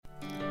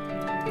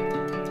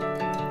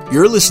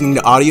You're listening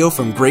to audio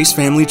from Grace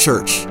Family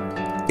Church.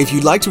 If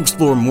you'd like to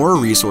explore more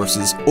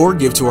resources or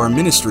give to our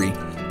ministry,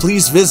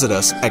 please visit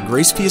us at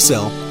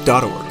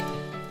gracepsl.org.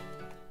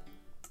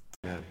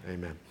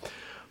 Amen.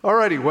 All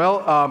righty,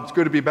 well, it's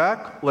good to be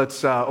back.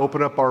 Let's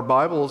open up our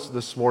Bibles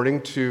this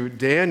morning to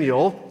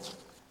Daniel.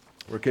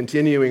 We're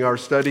continuing our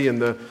study in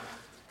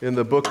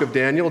the book of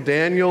Daniel,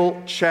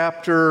 Daniel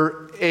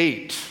chapter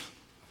 8.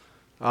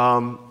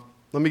 Let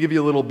me give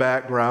you a little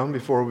background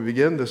before we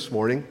begin this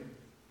morning.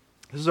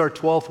 This is our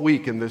 12th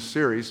week in this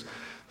series.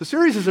 The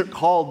series isn't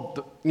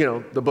called,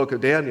 the book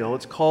of Daniel.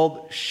 It's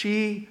called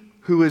She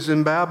Who Is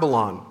in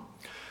Babylon.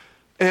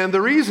 And the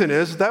reason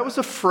is that was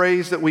a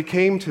phrase that we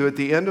came to at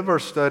the end of our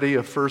study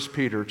of 1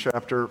 Peter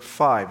chapter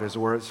 5 is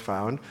where it's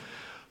found.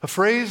 A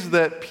phrase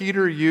that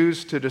Peter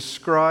used to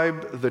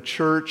describe the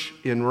church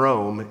in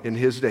Rome in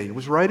his day. He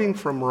was writing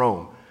from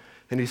Rome.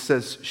 And he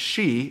says,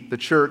 she, the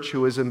church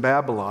who is in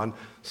Babylon,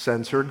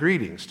 sends her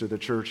greetings to the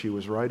church he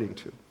was writing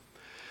to.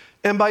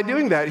 And by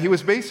doing that, he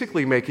was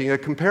basically making a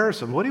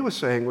comparison. What he was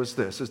saying was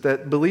this, is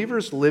that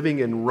believers living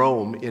in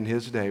Rome in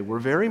his day were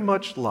very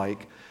much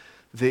like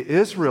the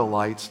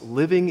Israelites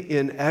living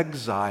in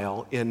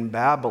exile in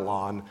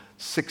Babylon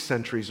 6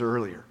 centuries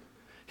earlier.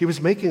 He was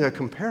making a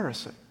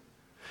comparison.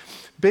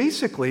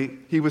 Basically,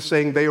 he was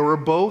saying they were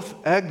both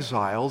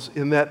exiles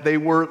in that they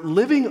were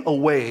living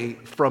away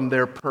from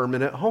their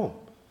permanent home.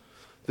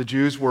 The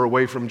Jews were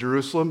away from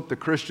Jerusalem. The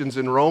Christians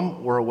in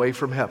Rome were away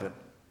from heaven.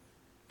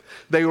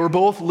 They were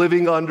both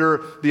living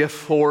under the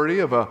authority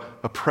of an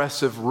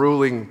oppressive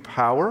ruling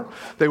power.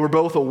 They were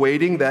both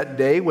awaiting that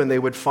day when they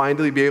would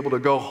finally be able to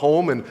go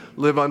home and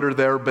live under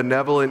their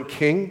benevolent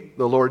king,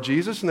 the Lord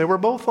Jesus, and they were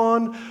both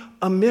on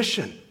a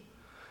mission.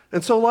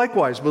 And so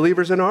likewise,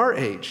 believers in our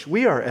age,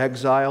 we are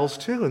exiles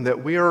too, in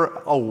that we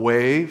are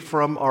away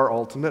from our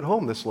ultimate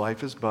home. This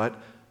life is but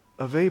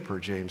a vapor,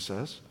 James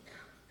says.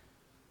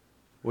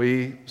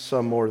 We,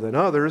 some more than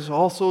others,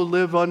 also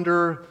live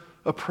under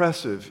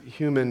oppressive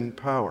human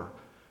power.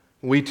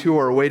 We too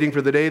are waiting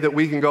for the day that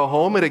we can go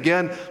home and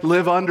again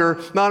live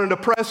under not an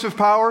oppressive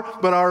power,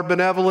 but our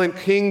benevolent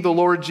King, the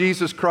Lord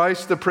Jesus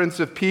Christ, the Prince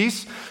of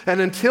Peace. And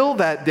until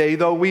that day,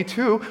 though,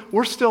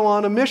 we're still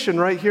on a mission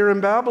right here in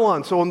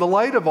Babylon. So in the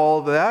light of all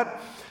of that,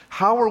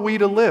 how are we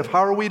to live?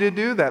 How are we to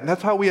do that? And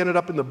that's how we ended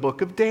up in the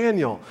book of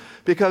Daniel.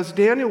 Because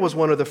Daniel was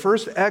one of the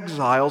first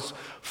exiles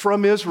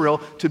from Israel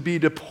to be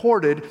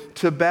deported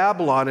to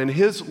Babylon. And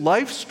his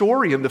life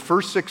story in the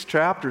first 6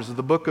 chapters of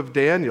the book of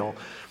Daniel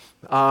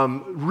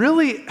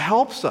really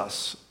helps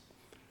us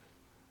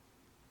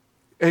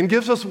and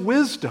gives us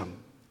wisdom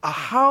on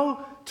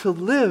how to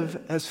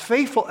live as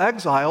faithful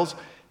exiles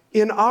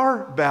in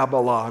our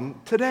Babylon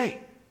today.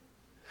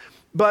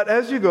 But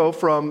as you go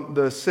from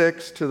the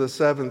 6th to the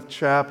 7th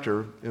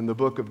chapter in the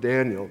book of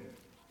Daniel,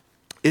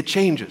 it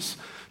changes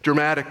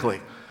dramatically.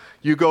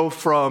 You go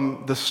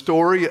from the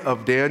story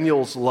of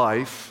Daniel's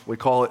life, we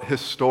call it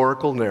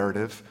historical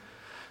narrative,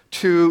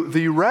 to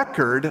the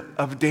record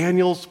of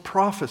Daniel's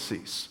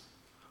prophecies,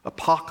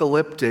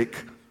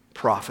 apocalyptic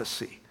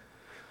prophecy.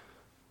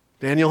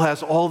 Daniel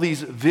has all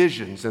these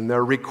visions, and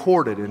they're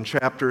recorded in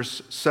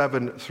chapters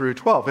 7 through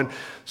 12. And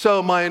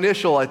so my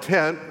initial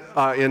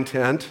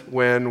intent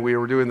when we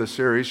were doing the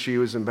series, She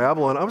Was in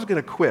Babylon, I was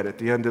going to quit at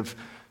the end of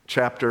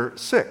chapter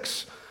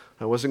 6.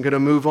 I wasn't going to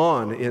move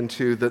on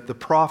into the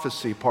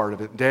prophecy part of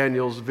it,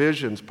 Daniel's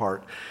visions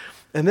part.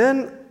 And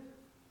then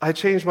I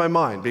changed my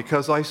mind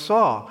because I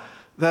saw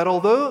that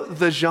although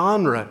the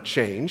genre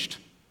changed,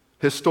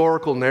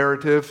 historical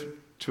narrative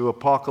to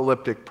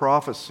apocalyptic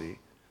prophecy,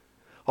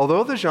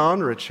 although the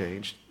genre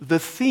changed, the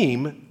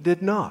theme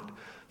did not.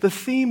 The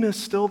theme is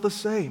still the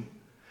same.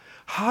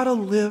 How to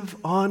live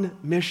on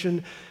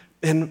mission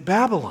in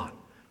Babylon.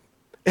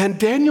 And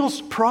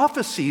Daniel's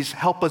prophecies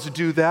help us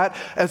do that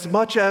as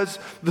much as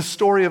the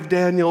story of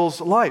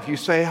Daniel's life. You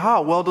say,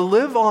 how? Well, to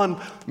live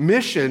on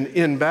mission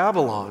in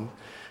Babylon,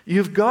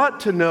 you've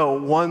got to know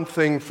one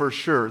thing for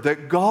sure,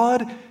 that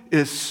God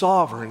is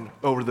sovereign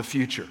over the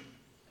future.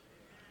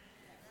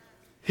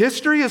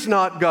 History is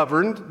not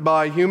governed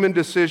by human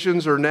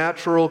decisions or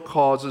natural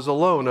causes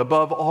alone.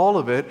 Above all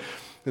of it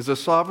is a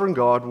sovereign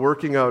God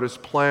working out his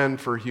plan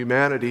for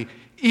humanity,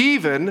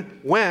 even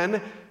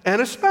when,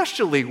 and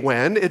especially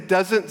when, it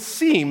doesn't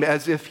seem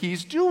as if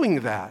he's doing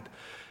that.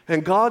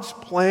 And God's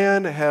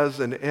plan has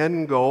an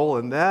end goal,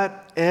 and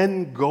that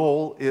end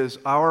goal is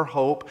our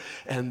hope,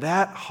 and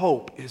that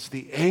hope is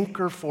the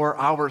anchor for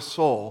our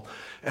soul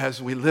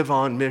as we live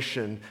on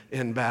mission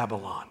in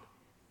Babylon.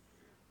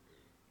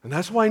 And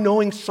that's why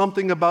knowing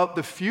something about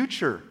the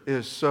future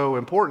is so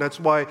important. That's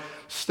why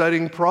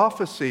studying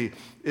prophecy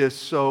is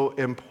so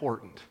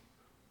important.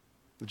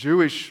 The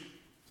Jewish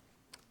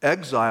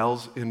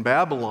exiles in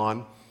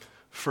Babylon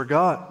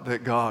forgot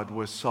that God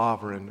was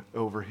sovereign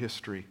over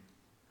history.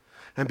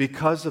 And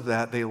because of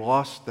that, they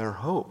lost their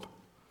hope.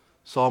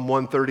 Psalm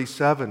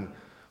 137,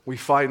 we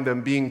find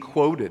them being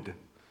quoted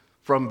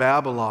from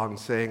Babylon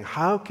saying,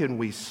 how can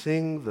we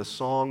sing the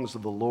songs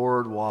of the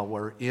Lord while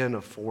we're in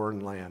a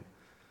foreign land?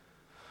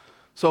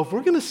 So if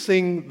we're going to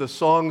sing the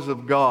songs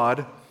of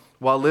God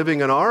While living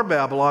in our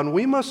Babylon,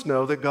 we must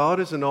know that God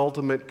is in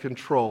ultimate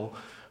control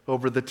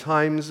over the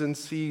times and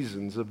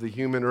seasons of the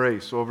human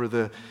race, over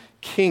the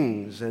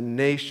kings and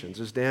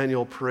nations, as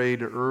Daniel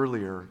prayed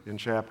earlier in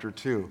chapter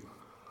 2.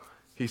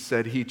 He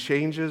said he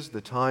changes the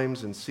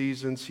times and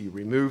seasons, he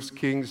removes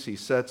kings, he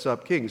sets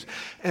up kings.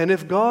 And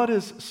if God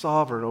is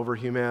sovereign over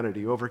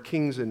humanity, over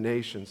kings and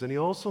nations, then he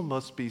also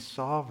must be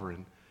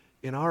sovereign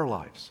in our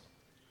lives.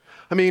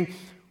 I mean,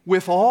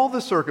 with all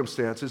the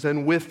circumstances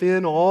and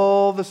within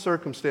all the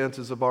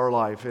circumstances of our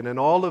life and in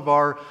all of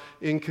our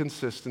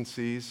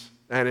inconsistencies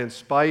and in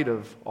spite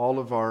of all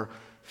of our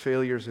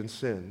failures and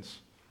sins,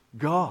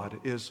 God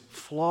is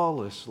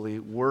flawlessly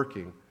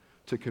working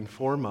to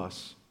conform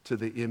us to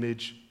the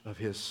image of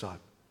his Son.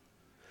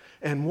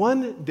 And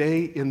one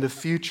day in the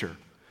future,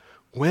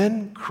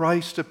 when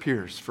Christ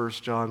appears, 1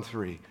 John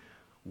 3,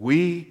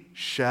 we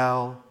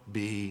shall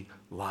be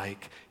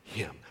like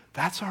him.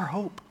 That's our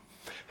hope.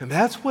 And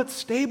that's what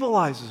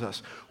stabilizes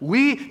us.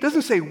 It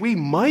doesn't say we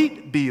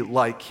might be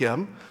like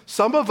him.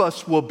 Some of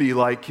us will be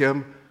like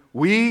him.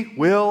 We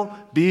will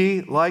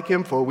be like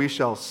him, for we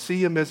shall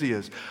see him as he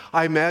is.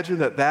 I imagine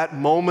that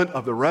moment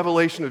of the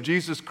revelation of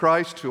Jesus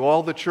Christ to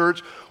all the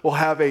church will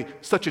have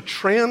such a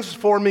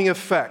transforming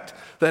effect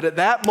that at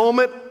that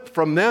moment,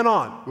 from then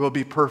on, we'll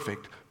be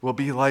perfect. We'll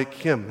be like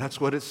him.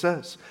 That's what it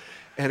says.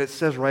 And it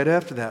says right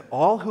after that,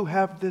 all who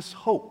have this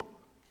hope,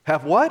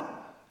 have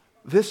what?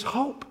 This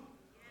hope.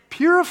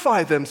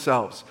 Purify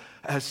themselves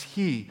as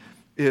he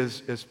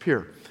is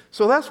pure.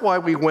 So that's why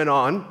we went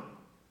on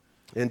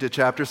into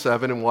chapter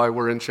 7 and why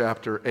we're in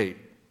chapter 8.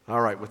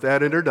 All right, with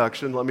that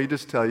introduction, let me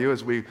just tell you,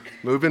 as we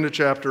move into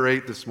chapter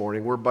 8 this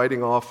morning, we're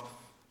biting off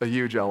a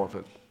huge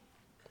elephant.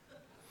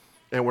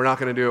 And we're not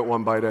going to do it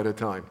one bite at a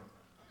time.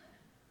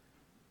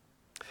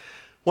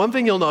 One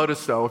thing you'll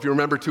notice, though, if you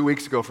remember 2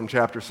 weeks ago from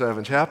chapter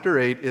 7, chapter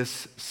 8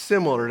 is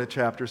similar to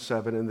chapter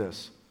 7 in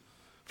this.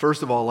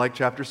 First of all, like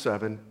chapter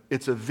 7,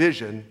 it's a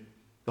vision.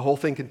 The whole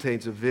thing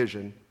contains a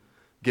vision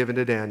given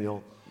to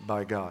Daniel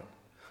by God.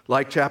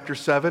 Like chapter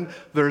 7,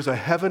 there's a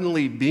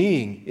heavenly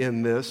being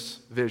in this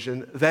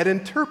vision that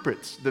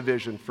interprets the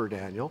vision for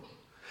Daniel.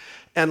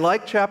 And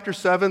like chapter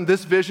 7,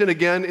 this vision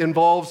again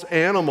involves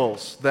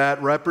animals that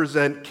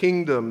represent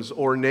kingdoms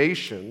or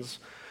nations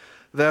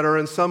that are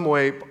in some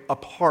way a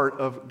part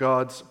of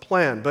God's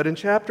plan. But in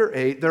chapter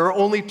 8, there are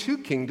only 2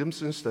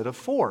 kingdoms instead of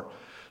 4.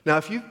 Now,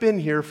 if you've been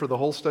here for the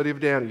whole study of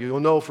Daniel, you'll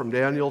know from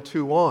Daniel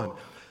 2 on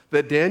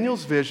that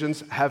Daniel's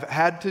visions have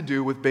had to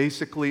do with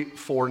basically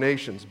 4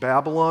 nations: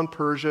 Babylon,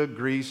 Persia,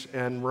 Greece,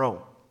 and Rome.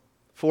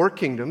 4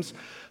 kingdoms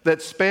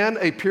that span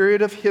a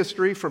period of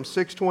history from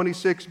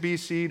 626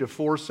 BC to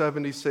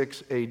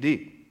 476 AD.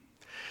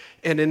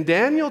 And in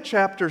Daniel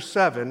chapter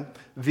 7,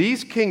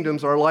 these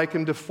kingdoms are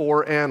likened to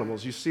 4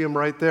 animals. You see them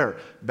right there.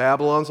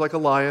 Babylon's like a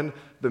lion,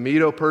 the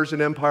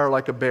Medo-Persian Empire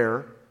like a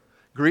bear,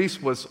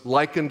 Greece was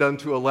likened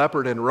unto a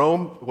leopard, and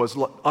Rome was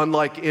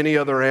unlike any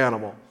other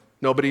animal.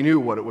 Nobody knew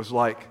what it was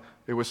like.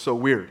 It was so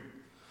weird.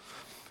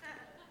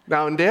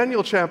 Now, in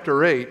Daniel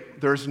chapter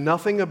 8, there's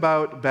nothing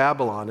about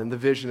Babylon in the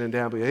vision in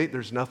Daniel 8.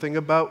 There's nothing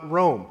about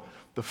Rome.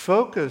 The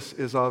focus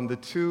is on the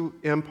 2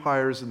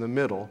 empires in the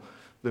middle,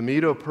 the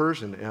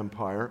Medo-Persian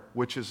Empire,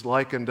 which is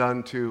likened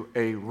unto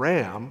a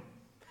ram,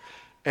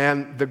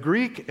 and the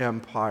Greek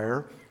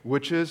Empire,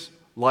 which is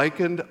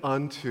likened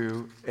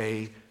unto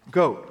a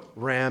goat,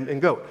 ram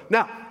and goat.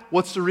 Now,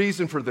 what's the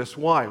reason for this?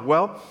 Why?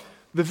 Well,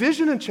 the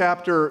vision in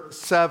chapter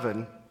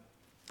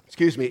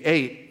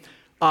 8,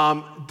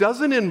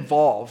 doesn't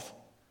involve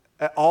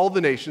all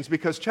the nations,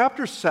 because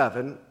chapter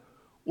 7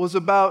 was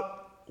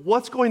about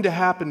what's going to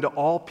happen to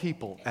all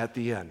people at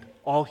the end,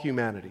 all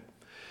humanity.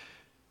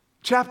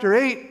 Chapter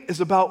 8 is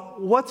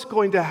about what's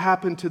going to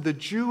happen to the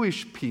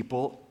Jewish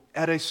people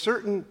at a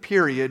certain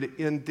period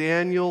in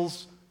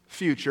Daniel's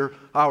future,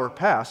 our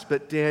past,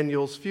 but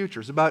Daniel's future.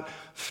 It's about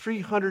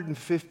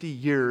 350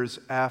 years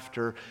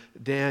after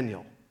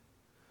Daniel.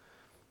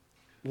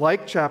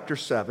 Like chapter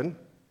 7,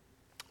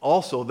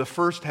 also the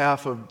first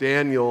half of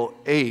Daniel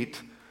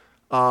 8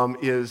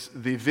 is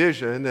the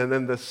vision, and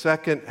then the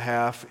second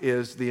half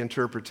is the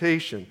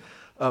interpretation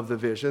of the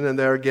vision. And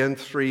there are again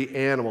 3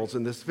 animals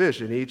in this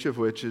vision, each of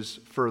which is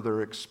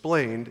further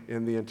explained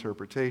in the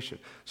interpretation.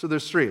 So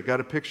there's 3. I've got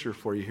a picture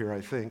for you here,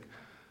 I think.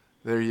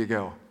 There you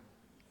go.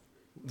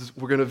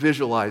 We're going to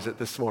visualize it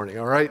this morning,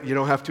 all right? You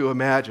don't have to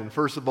imagine.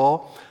 First of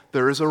all,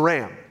 there is a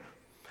ram.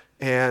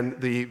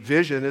 And the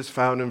vision is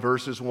found in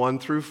verses 1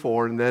 through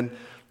 4, and then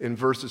in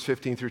verses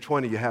 15 through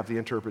 20, you have the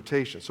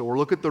interpretation. So we'll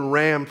look at the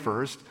ram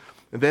first,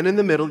 and then in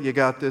the middle, you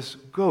got this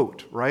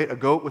goat, right? A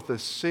goat with a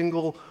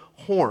single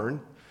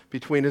horn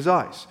between his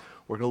eyes.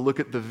 We're going to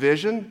look at the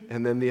vision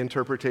and then the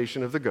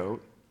interpretation of the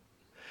goat.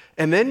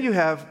 And then you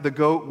have the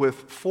goat with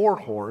 4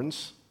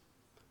 horns,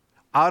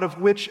 out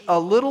of which a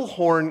little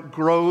horn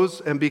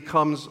grows and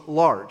becomes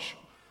large.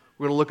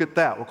 We're going to look at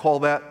that. We'll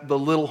call that the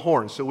little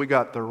horn. So we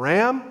got the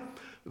ram,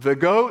 the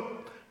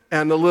goat,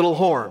 and the little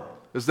horn.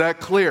 Is that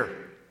clear?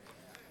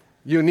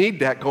 You need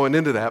that going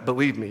into that,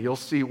 believe me. You'll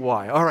see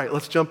why. All right,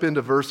 let's jump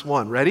into verse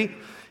 1. Ready?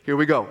 Here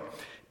we go.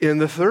 in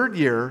the 3rd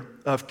year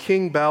of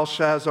King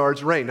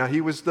Belshazzar's reign. Now,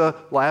 he was the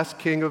last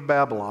king of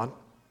Babylon.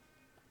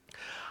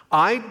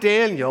 I,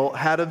 Daniel,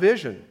 had a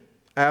vision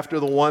after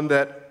the one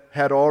that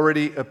had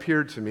already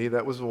appeared to me.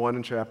 That was the one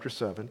in chapter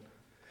 7.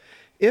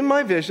 In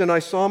my vision, I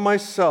saw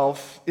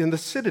myself in the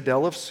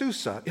citadel of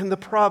Susa, in the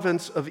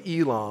province of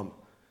Elam.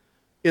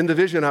 In the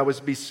vision, I was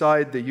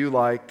beside the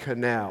Ulai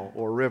Canal,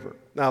 or river.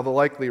 Now, the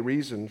likely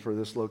reason for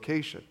this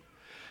location,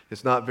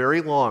 it's not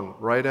very long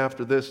right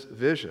after this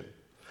vision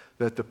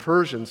that the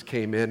Persians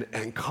came in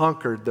and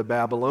conquered the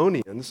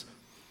Babylonians.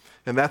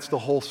 And that's the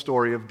whole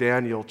story of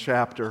Daniel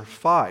chapter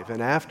 5.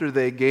 And after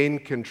they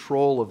gained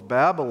control of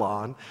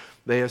Babylon,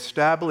 they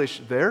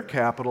established their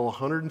capital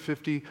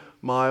 150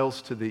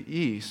 miles to the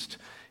east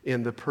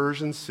in the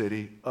Persian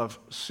city of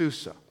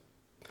Susa.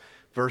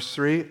 Verse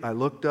 3, I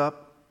looked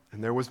up,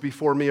 and there was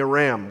before me a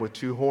ram with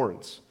 2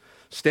 horns,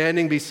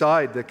 standing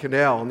beside the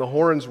canal, and the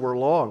horns were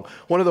long.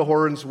 One of the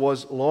horns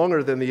was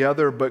longer than the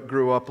other, but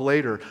grew up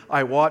later.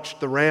 I watched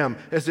the ram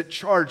as it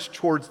charged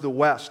towards the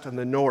west and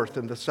the north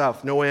and the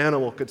south. No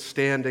animal could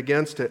stand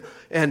against it,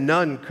 and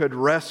none could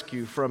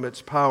rescue from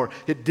its power.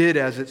 It did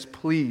as it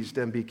pleased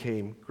and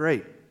became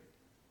great.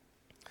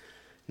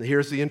 And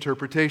here's the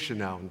interpretation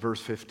now in verse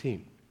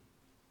 15.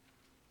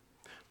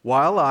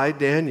 While I,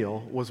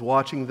 Daniel, was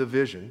watching the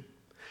vision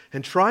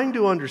and trying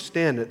to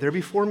understand it, there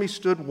before me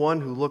stood one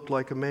who looked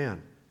like a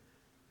man.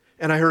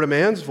 And I heard a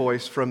man's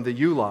voice from the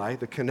Ulai,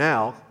 the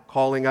canal,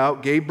 calling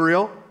out,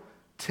 Gabriel,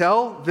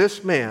 tell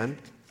this man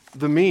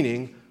the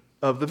meaning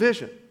of the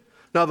vision.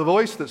 Now, the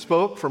voice that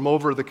spoke from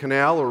over the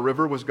canal or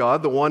river was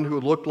God. The one who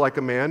looked like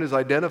a man is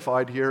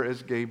identified here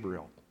as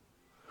Gabriel,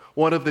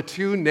 one of the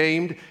 2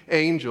 named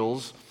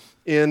angels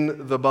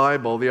in the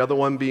Bible, the other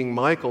one being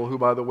Michael, who,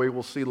 by the way,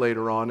 we'll see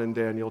later on in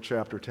Daniel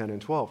chapter 10 and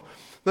 12.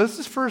 Now,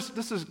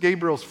 this is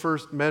Gabriel's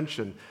first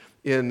mention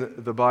in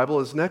the Bible.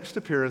 His next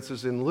appearance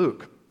is in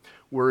Luke,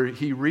 where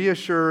he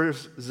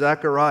reassures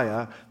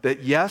Zechariah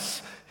that,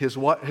 yes, his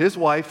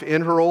wife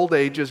in her old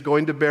age is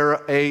going to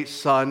bear a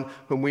son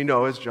whom we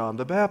know as John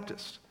the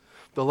Baptist.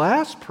 The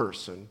last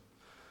person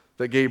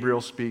that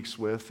Gabriel speaks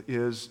with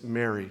is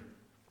Mary,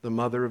 the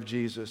mother of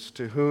Jesus,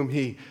 to whom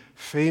he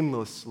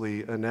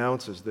famously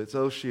announces that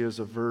though she is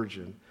a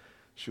virgin,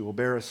 she will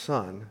bear a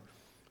son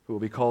who will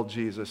be called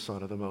Jesus,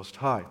 Son of the Most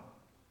High.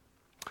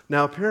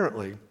 Now,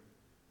 apparently,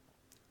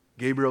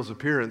 Gabriel's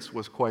appearance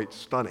was quite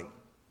stunning.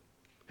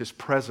 His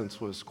presence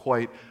was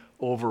quite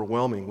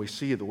overwhelming. We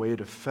see the way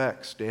it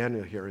affects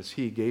Daniel here as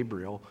he,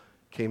 Gabriel,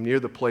 came near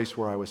the place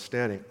where I was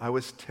standing. I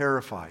was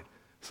terrified.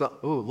 So,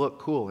 oh, look,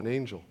 cool, an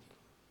angel.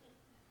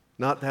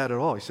 Not that at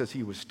all. He says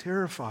he was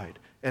terrified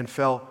and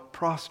fell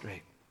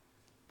prostrate,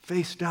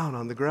 face down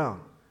on the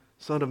ground.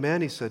 Son of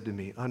man, he said to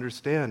me,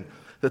 understand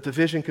that the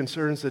vision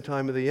concerns the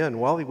time of the end.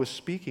 While he was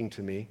speaking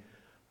to me,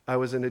 I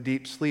was in a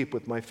deep sleep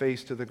with my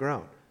face to the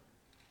ground.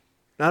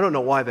 Now, I don't know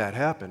why that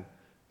happened.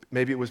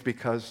 Maybe it was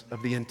because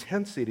of the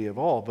intensity of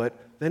all, but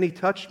then he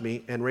touched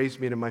me and raised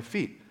me to my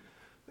feet.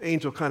 The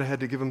angel kind of had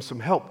to give him some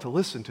help to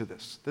listen to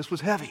this. This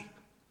was heavy.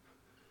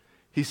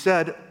 He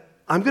said,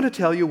 I'm going to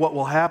tell you what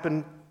will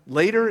happen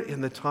later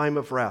in the time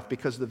of wrath,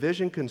 because the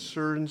vision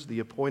concerns the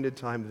appointed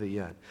time of the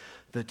end.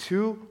 The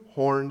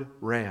 2-horned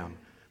ram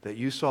that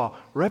you saw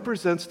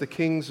represents the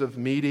kings of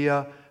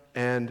Media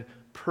and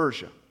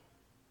Persia.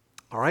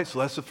 All right, so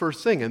that's the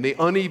first thing. And the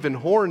uneven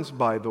horns,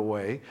 by the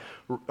way,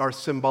 are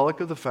symbolic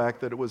of the fact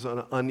that it was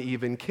an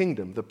uneven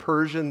kingdom. The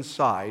Persian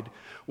side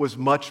was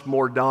much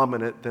more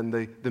dominant than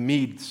the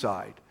Mede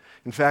side.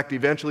 In fact,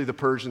 eventually the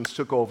Persians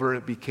took over and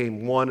it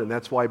became one, and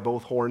that's why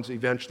both horns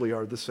eventually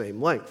are the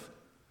same length.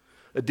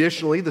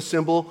 Additionally, the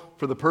symbol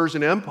for the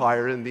Persian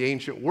Empire in the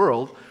ancient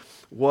world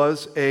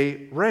was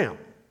a ram.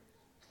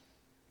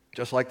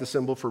 Just like the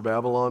symbol for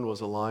Babylon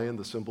was a lion,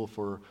 the symbol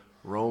for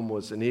Rome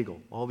was an eagle.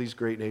 All these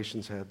great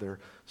nations had their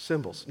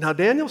symbols. Now,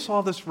 Daniel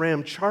saw this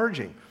ram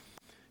charging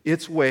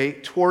its way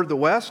toward the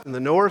west and the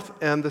north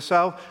and the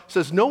south. It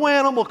says no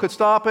animal could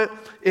stop it.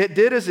 It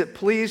did as it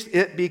pleased.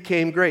 It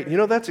became great. You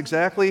know, that's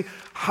exactly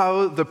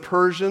how the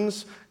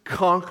Persians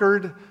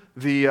conquered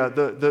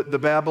the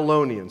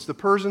Babylonians. The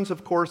Persians,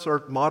 of course,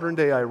 are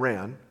modern-day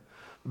Iran.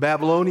 The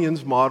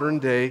Babylonians,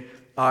 modern-day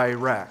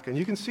Iraq. And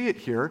you can see it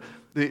here.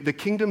 The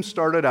kingdom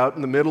started out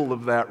in the middle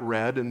of that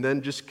red and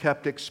then just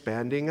kept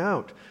expanding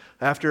out.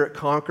 After it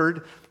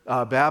conquered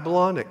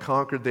Babylon, it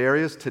conquered the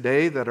areas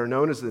today that are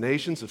known as the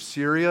nations of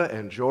Syria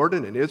and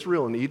Jordan and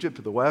Israel and Egypt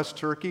to the west,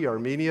 Turkey,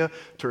 Armenia,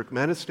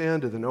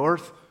 Turkmenistan to the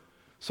north,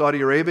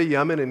 Saudi Arabia,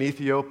 Yemen, and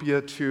Ethiopia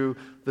to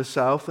the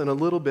south, and a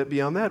little bit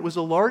beyond that. It was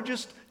the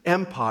largest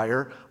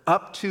empire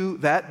up to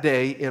that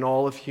day in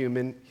all of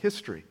human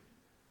history.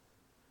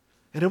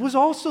 And it was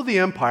also the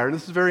empire, and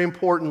this is very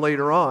important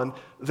later on,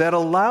 that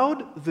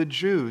allowed the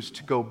Jews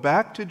to go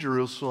back to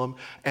Jerusalem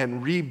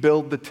and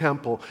rebuild the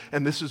temple.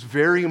 And this is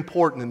very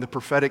important in the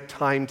prophetic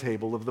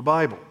timetable of the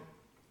Bible.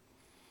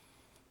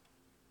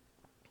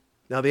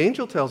 Now, the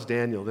angel tells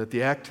Daniel that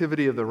the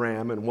activity of the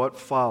ram and what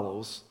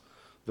follows,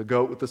 the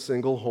goat with the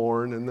single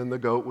horn and then the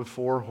goat with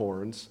 4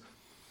 horns,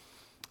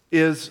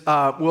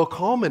 will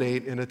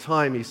culminate in a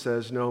time, he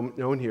says,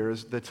 known here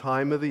as the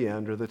time of the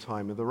end or the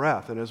time of the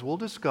wrath. And as we'll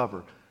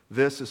discover,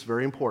 this is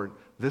very important.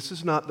 This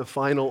is not the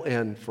final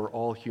end for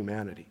all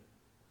humanity.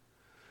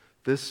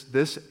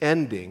 This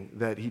ending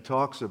that he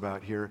talks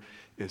about here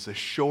is a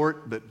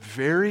short but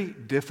very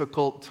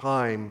difficult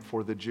time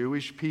for the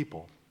Jewish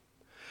people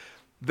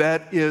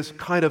that is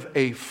kind of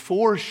a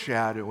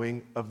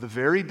foreshadowing of the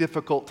very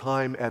difficult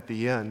time at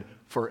the end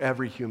for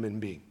every human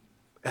being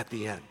at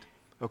the end.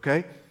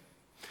 Okay?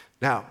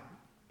 Now,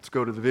 let's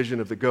go to the vision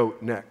of the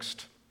goat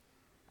next.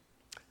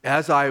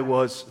 As I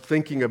was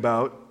thinking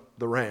about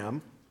the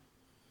ram,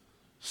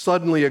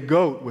 suddenly a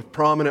goat with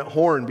prominent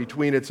horn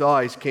between its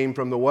eyes came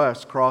from the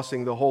west,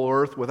 crossing the whole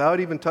earth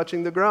without even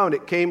touching the ground.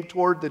 It came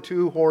toward the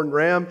two-horned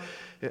ram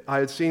I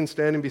had seen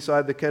standing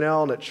beside the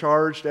canal, and it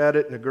charged at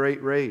it in a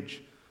great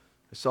rage.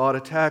 I saw it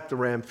attack the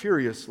ram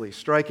furiously,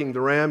 striking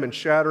the ram and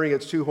shattering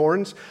its two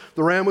horns.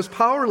 The ram was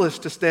powerless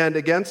to stand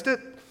against it.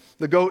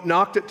 The goat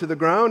knocked it to the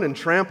ground and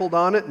trampled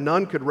on it.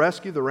 None could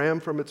rescue the ram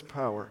from its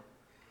power.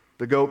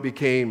 The goat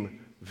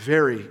became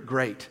very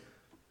great,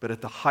 but at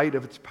the height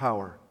of its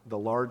power, the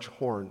large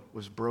horn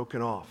was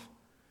broken off.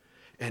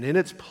 And in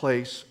its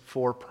place,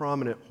 4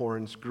 prominent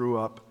horns grew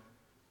up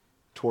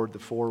toward the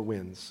 4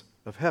 winds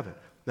of heaven.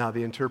 Now,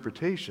 the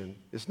interpretation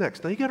is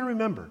next. Now, you got to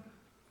remember,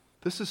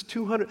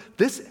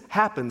 this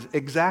happens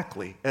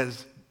exactly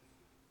as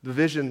the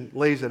vision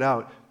lays it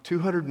out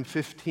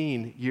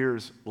 215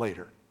 years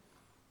later.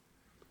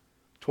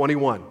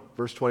 21,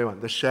 verse 21.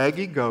 The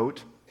shaggy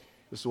goat,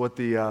 this is what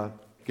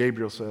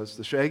Gabriel says,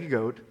 the shaggy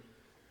goat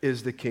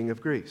is the king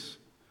of Greece.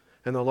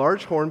 And the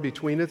large horn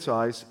between its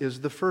eyes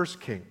is the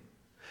first king.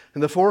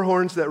 And the 4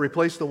 horns that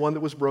replace the one that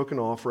was broken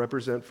off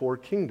represent 4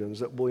 kingdoms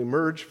that will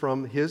emerge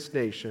from his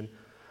nation,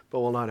 but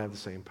will not have the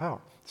same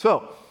power.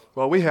 So,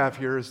 what we have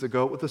here is the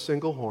goat with a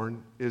single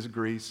horn is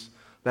Greece.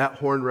 That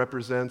horn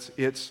represents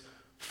its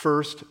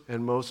first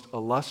and most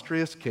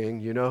illustrious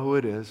king. You know who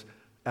it is,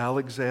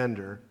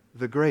 Alexander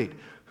the Great,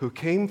 who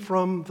came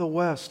from the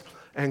west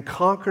and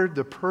conquered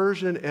the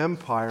Persian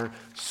Empire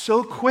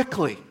so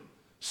quickly.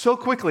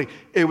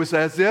 It was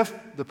as if,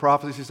 the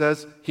prophecy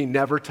says, he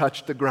never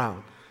touched the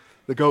ground.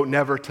 The goat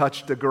never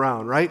touched the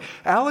ground, right?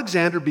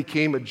 Alexander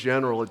became a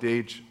general at the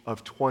age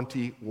of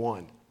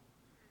 21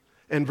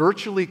 and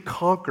virtually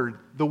conquered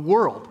the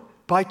world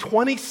by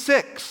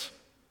 26.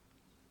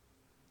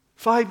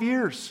 5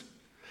 years.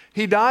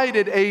 He died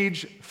at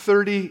age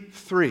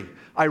 33.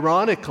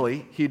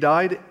 Ironically, he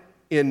died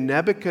in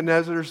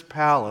Nebuchadnezzar's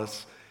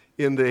palace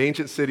in the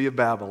ancient city of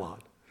Babylon.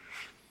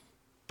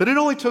 But it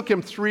only took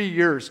him 3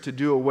 years to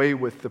do away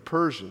with the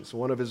Persians.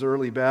 One of his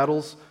early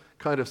battles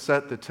kind of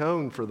set the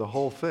tone for the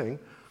whole thing.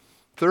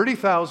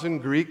 30,000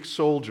 Greek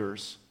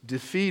soldiers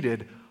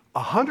defeated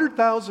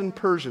 100,000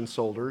 Persian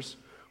soldiers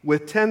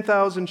with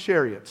 10,000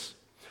 chariots.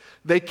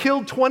 They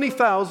killed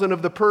 20,000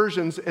 of the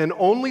Persians and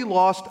only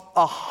lost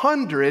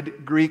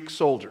 100 Greek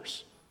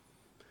soldiers.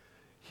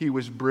 He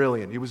was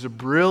brilliant. He was a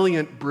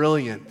brilliant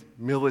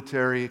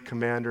military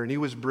commander, and he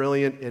was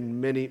brilliant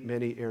in many,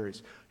 many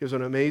areas. He was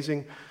an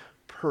amazing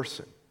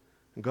person.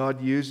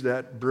 God used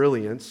that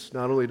brilliance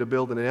not only to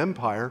build an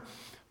empire,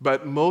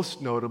 but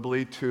most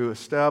notably to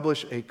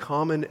establish a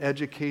common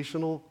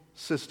educational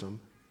system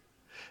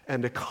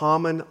and a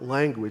common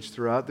language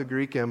throughout the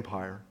Greek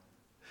Empire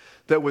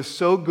that was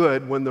so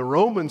good when the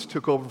Romans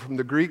took over from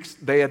the Greeks,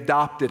 they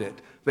adopted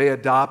it. They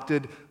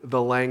adopted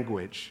the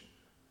language.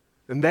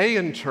 And they,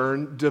 in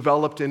turn,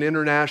 developed an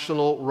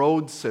international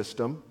road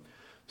system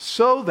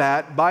so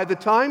that by the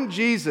time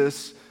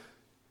Jesus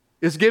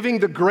is giving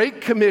the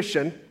Great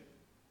Commission,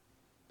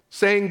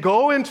 saying,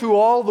 go into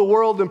all the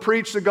world and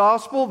preach the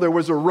gospel, there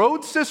was a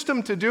road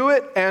system to do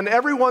it, and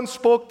everyone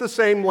spoke the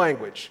same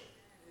language.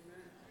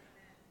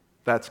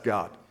 That's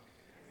God.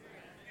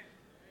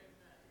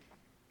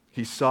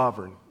 He's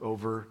sovereign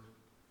over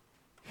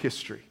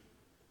history.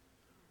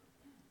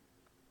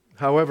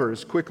 However,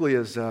 as quickly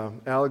as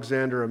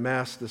Alexander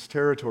amassed this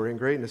territory and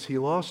greatness, he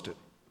lost it.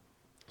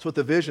 That's what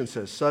the vision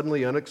says.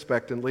 Suddenly,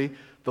 unexpectedly,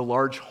 the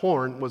large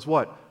horn was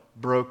what?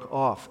 Broke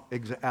off.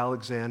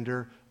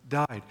 Alexander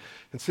died.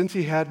 And since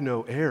he had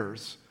no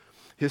heirs,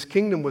 his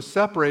kingdom was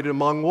separated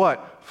among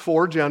what?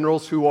 4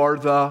 generals who are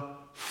the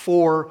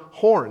 4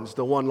 horns.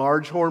 The one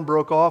large horn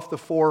broke off, the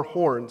 4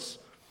 horns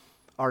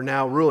are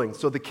now ruling.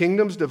 So the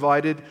kingdom's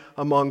divided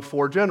among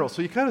 4 generals.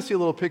 So you kind of see a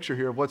little picture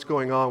here of what's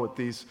going on with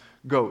these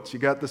goats. You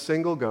got the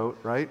single goat,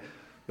 right?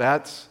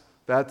 That's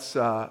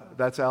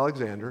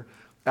Alexander.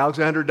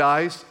 Alexander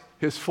dies,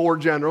 his 4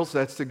 generals,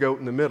 that's the goat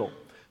in the middle.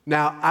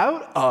 Now,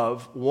 out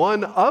of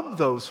one of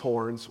those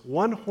horns,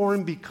 one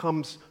horn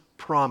becomes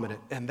prominent,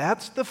 and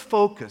that's the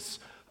focus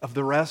of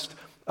the rest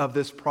of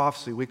this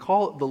prophecy. We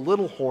call it the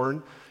little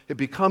horn. It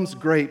becomes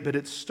great, but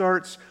it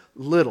starts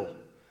little.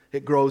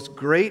 It grows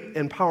great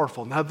and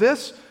powerful. Now,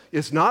 this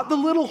is not the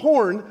little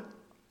horn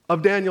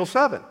of Daniel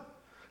 7.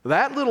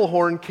 That little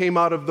horn came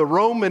out of the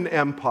Roman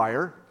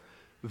Empire.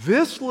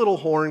 This little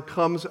horn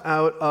comes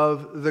out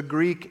of the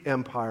Greek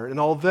Empire.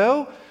 And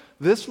although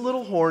this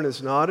little horn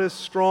is not as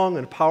strong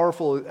and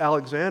powerful as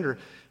Alexander,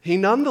 he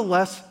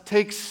nonetheless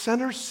takes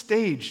center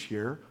stage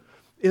here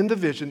in the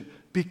vision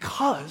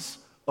because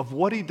of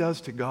what he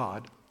does to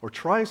God, or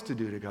tries to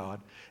do to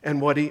God,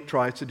 and what he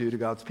tries to do to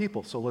God's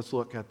people. So let's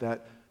look at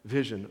that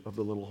vision of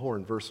the little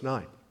horn. Verse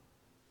 9.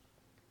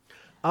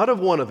 Out of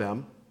one of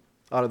them,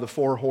 out of the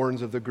four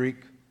horns of the Greek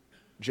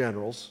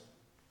generals,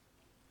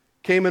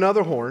 came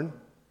another horn,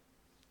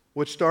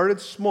 which started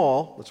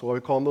small, that's why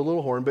we call him the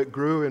little horn, but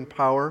grew in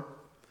power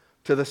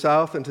to the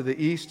south and to the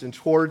east and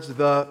towards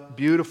the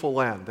beautiful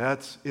land.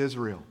 That's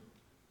Israel.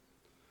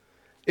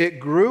 It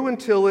grew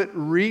until it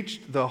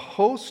reached the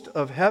host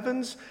of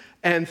heavens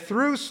and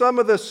threw some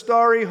of the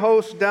starry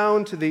host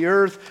down to the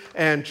earth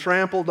and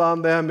trampled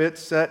on them. It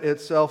set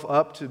itself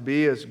up to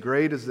be as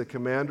great as the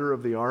commander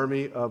of the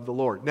army of the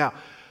Lord. Now,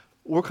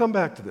 we'll come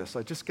back to this.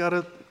 I just got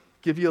to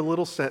give you a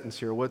little sentence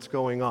here, what's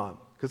going on,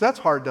 because that's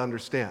hard to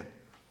understand.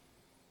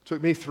 It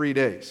took me 3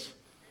 days.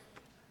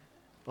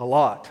 A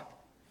lot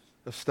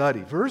of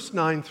study. Verse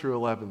 9 through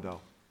 11,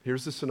 though,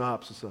 here's the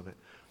synopsis of it.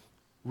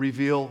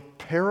 Reveal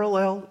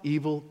parallel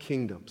evil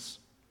kingdoms.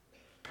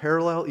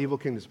 Parallel evil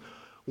kingdoms.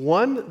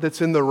 One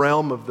that's in the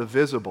realm of the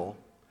visible,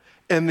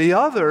 and the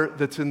other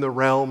that's in the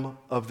realm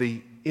of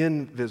the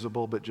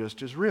invisible, but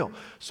just as real.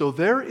 So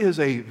there is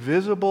a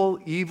visible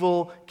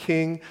evil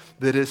king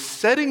that is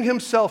setting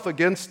himself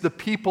against the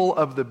people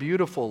of the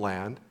beautiful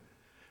land,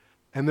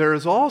 and there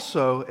is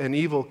also an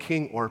evil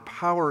king or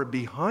power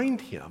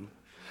behind him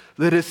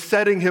that is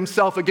setting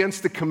himself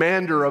against the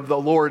commander of the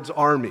Lord's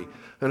army.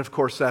 And of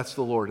course, that's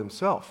the Lord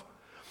himself.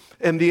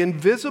 And the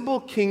invisible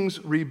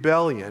king's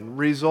rebellion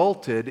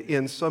resulted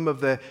in some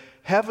of the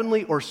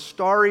heavenly or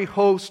starry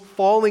host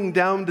falling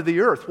down to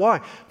the earth.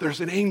 Why? There's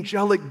an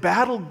angelic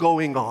battle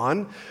going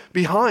on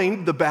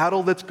behind the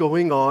battle that's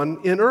going on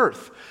in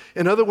earth.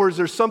 In other words,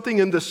 there's something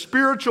in the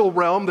spiritual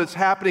realm that's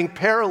happening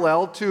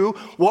parallel to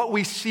what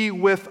we see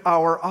with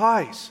our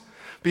eyes.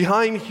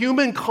 Behind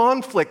human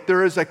conflict,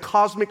 there is a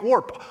cosmic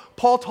war.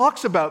 Paul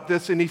talks about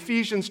this in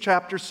Ephesians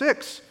chapter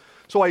 6.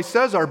 So he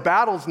says our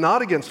battle's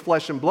not against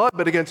flesh and blood,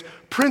 but against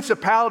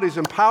principalities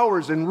and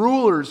powers and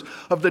rulers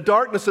of the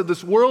darkness of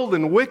this world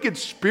and wicked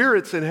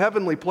spirits in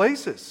heavenly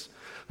places.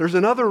 There's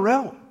another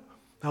realm.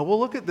 Now we'll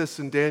look at this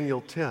in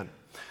Daniel 10.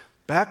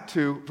 Back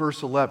to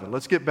verse 11.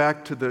 Let's get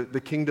back to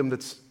the kingdom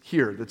that's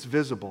here, that's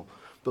visible,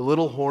 the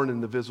little horn in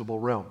the visible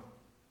realm.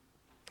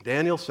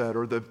 Daniel said,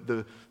 or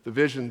the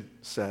vision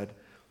said,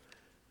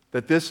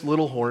 that this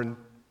little horn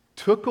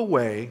took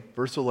away,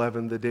 verse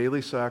 11, the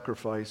daily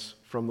sacrifice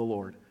from the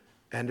Lord,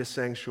 and his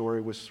sanctuary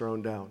was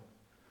thrown down.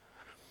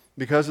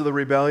 Because of the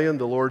rebellion,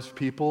 the Lord's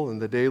people and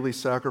the daily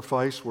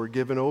sacrifice were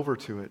given over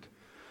to it.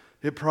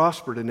 It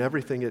prospered in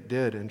everything it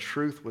did, and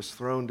truth was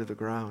thrown to the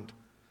ground.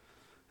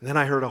 And then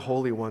I heard a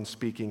holy one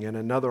speaking, and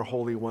another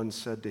holy one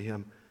said to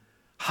him,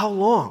 "How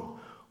long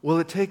will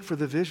it take for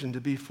the vision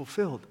to be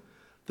fulfilled?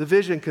 The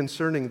vision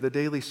concerning the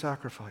daily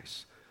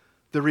sacrifice,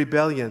 the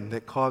rebellion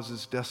that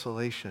causes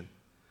desolation,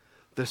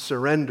 the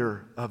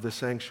surrender of the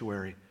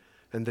sanctuary,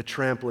 and the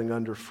trampling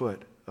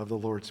underfoot of the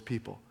Lord's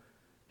people."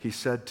 He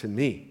said to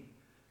me,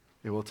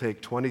 "It will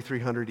take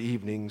 2,300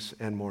 evenings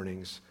and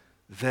mornings.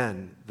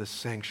 Then the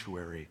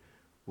sanctuary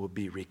will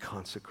be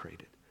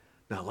reconsecrated."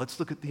 Now let's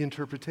look at the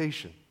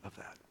interpretation of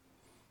that.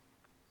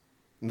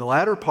 In the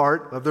latter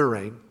part of their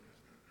reign,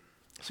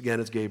 this again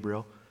is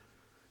Gabriel,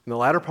 in the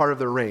latter part of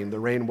their reign, the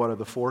reign one of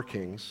the four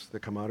kings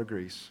that come out of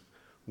Greece,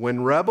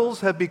 when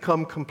rebels have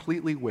become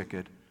completely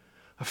wicked,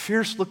 a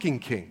fierce-looking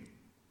king,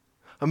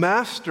 a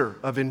master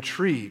of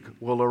intrigue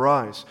will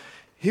arise.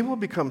 He will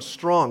become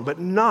strong, but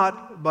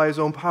not by his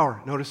own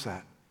power. Notice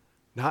that.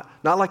 Not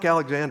like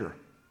Alexander.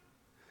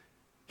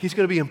 He's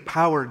going to be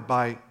empowered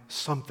by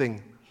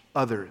something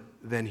other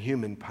than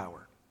human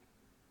power.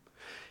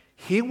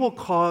 He will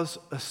cause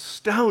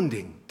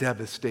astounding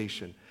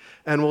devastation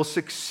and will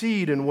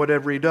succeed in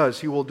whatever he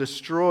does. He will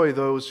destroy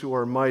those who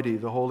are mighty,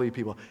 the holy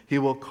people. He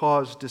will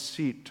cause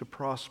deceit to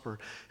prosper,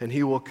 and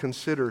he will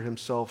consider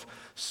himself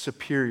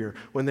superior.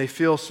 When they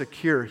feel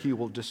secure, he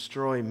will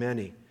destroy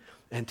many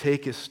and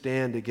take his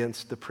stand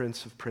against the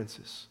Prince of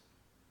Princes.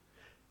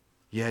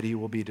 Yet he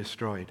will be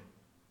destroyed.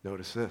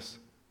 Notice this,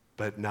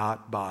 but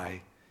not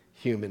by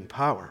human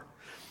power.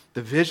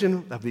 The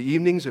vision of the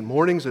evenings and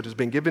mornings that has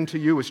been given to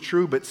you is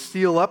true, but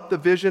seal up the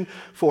vision,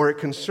 for it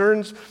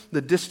concerns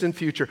the distant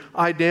future.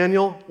 I,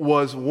 Daniel,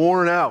 was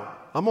worn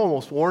out. I'm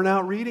almost worn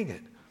out reading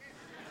it,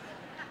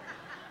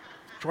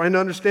 trying to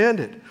understand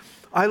it.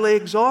 I lay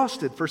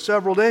exhausted for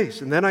several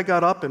days, and then I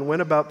got up and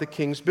went about the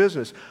king's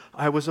business.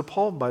 I was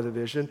appalled by the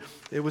vision.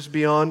 It was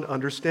beyond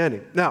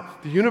understanding. Now,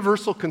 the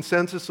universal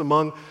consensus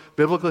among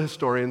biblical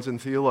historians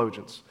and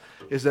theologians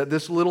is that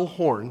this little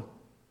horn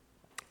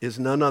is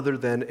none other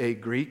than a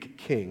Greek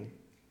king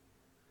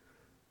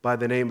by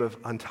the name of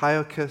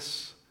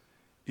Antiochus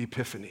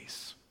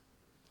Epiphanes,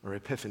 or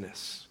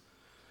Epiphanes.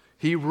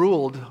 He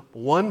ruled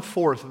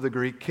 1/4 of the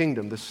Greek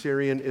kingdom, the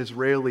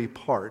Syrian-Israeli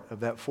part of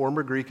that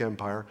former Greek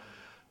empire,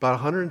 about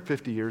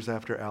 150 years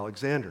after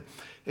Alexander.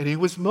 And he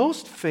was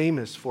most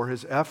famous for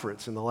his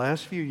efforts in the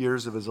last few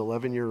years of his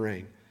 11-year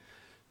reign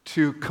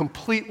to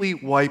completely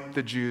wipe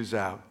the Jews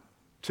out,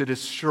 to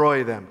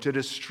destroy them, to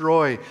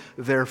destroy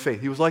their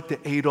faith. He was like the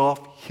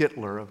Adolf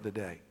Hitler of the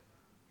day.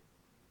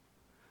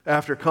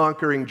 After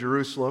conquering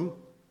Jerusalem,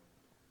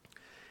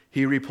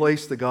 he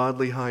replaced the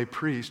godly high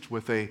priest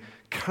with a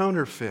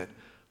counterfeit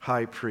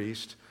high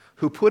priest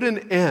who put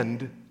an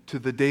end to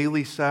the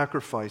daily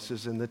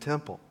sacrifices in the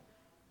temple.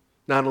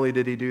 Not only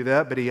did he do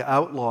that, but he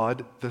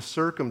outlawed the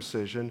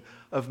circumcision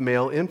of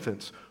male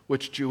infants,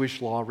 which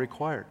Jewish law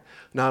required.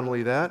 Not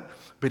only that,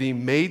 but he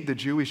made the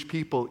Jewish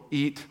people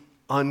eat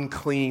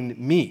unclean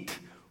meat,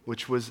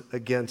 which was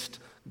against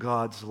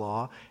God's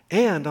law.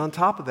 And on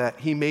top of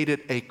that, he made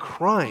it a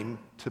crime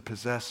to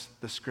possess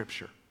the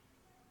Scripture.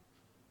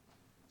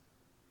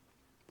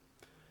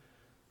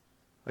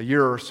 A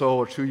year or so,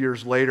 or 2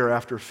 years later,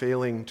 after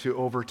failing to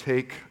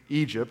overtake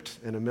Egypt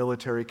in a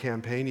military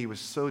campaign, he was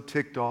so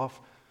ticked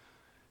off,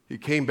 he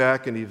came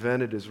back and he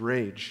vented his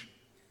rage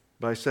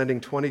by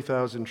sending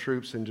 20,000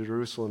 troops into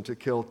Jerusalem to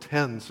kill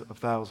tens of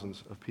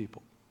thousands of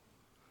people.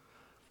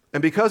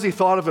 And because he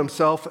thought of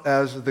himself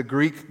as the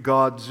Greek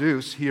god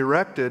Zeus, he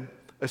erected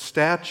a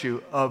statue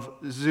of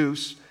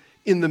Zeus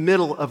in the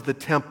middle of the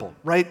temple,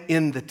 right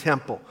in the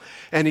temple.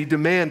 And he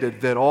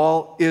demanded that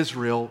all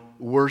Israel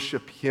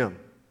worship him.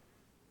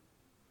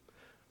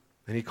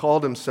 And he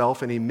called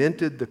himself, and he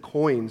minted the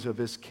coins of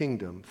his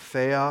kingdom,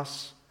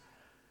 Theos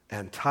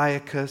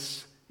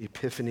Antiochus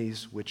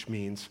Epiphanes, which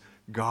means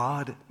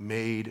God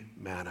made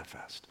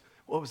manifest.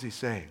 What was he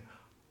saying?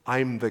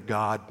 I'm the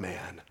God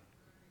man.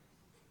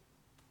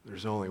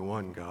 There's only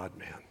one God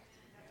man.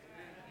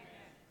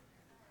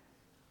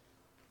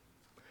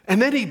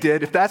 And then he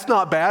did, if that's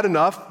not bad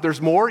enough,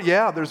 there's more?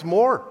 Yeah, there's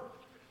more.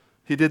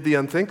 He did the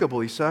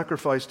unthinkable. He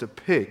sacrificed a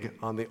pig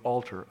on the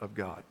altar of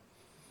God.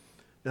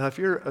 Now, if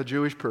you're a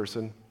Jewish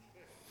person,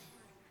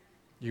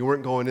 you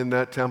weren't going in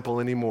that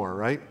temple anymore,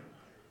 right?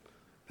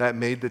 That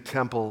made the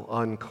temple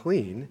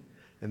unclean,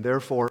 and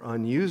therefore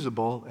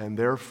unusable, and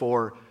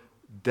therefore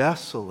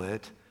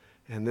desolate.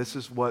 And this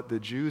is what the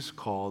Jews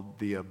called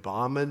the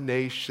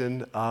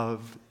abomination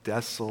of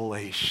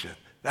desolation.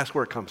 That's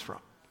where it comes from.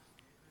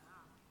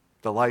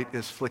 The light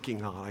is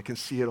flicking on. I can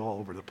see it all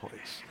over the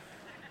place.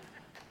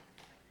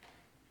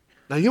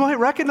 Now, you might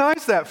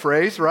recognize that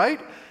phrase, right?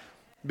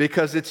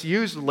 Because it's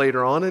used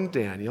later on in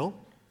Daniel.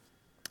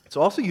 It's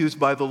also used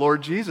by the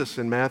Lord Jesus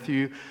in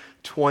Matthew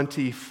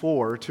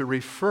 24 to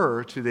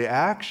refer to the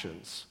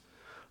actions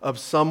of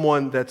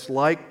someone that's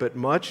like but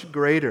much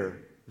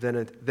greater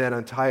than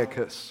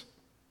Antiochus,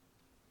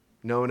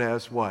 known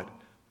as what?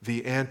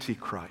 The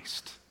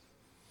Antichrist.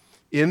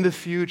 In the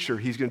future,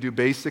 he's going to do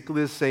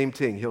basically the same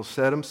thing. He'll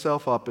set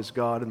himself up as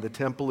God in the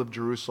temple of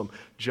Jerusalem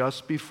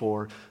just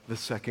before the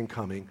second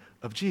coming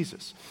of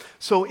Jesus.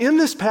 So in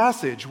this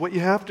passage, what you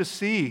have to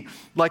see,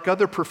 like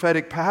other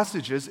prophetic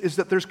passages, is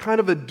that there's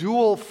kind of a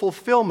dual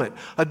fulfillment,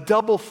 a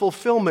double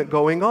fulfillment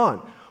going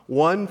on.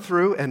 One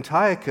through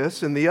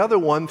Antiochus and the other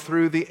one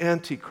through the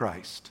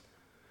Antichrist.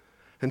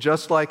 And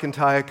just like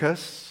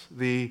Antiochus,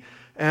 the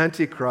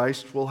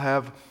Antichrist will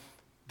have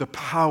the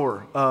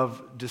power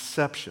of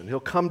deception. He'll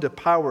come to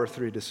power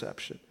through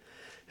deception.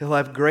 He'll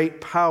have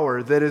great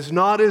power that is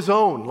not his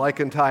own, like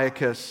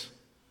Antiochus.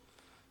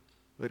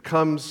 It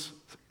comes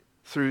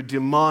through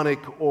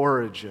demonic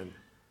origin.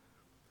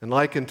 And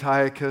like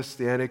Antiochus,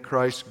 the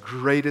Antichrist's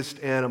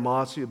greatest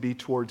animosity will be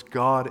towards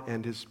God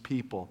and his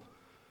people.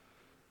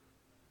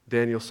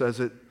 Daniel says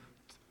it,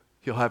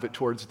 he'll have it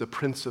towards the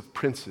Prince of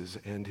Princes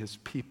and his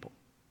people.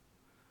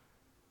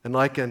 And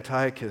like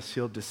Antiochus,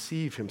 he'll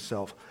deceive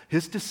himself.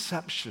 His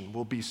deception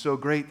will be so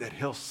great that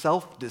he'll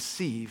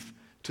self-deceive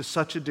to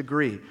such a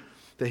degree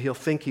that he'll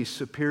think he's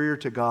superior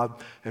to God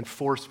and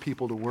force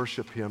people to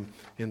worship him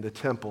in the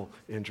temple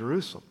in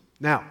Jerusalem.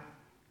 Now,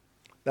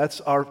 that's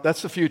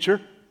the future.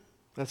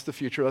 That's the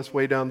future. That's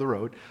way down the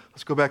road.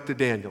 Let's go back to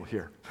Daniel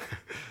here.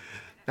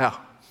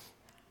 Now,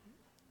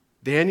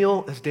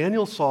 as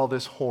Daniel saw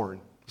this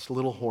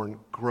little horn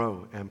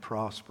grow and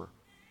prosper,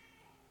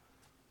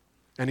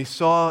 and he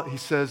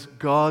says,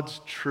 God's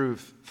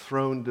truth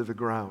thrown to the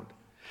ground.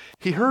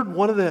 He heard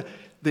one of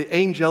the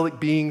angelic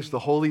beings, the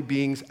holy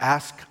beings,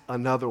 ask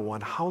another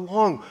one, how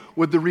long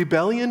would the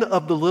rebellion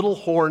of the little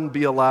horn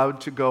be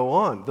allowed to go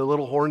on? The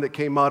little horn that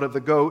came out of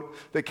the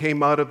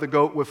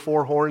goat with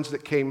 4 horns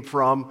that came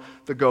from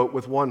the goat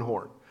with 1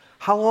 horn.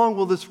 How long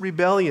will this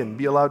rebellion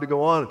be allowed to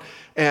go on?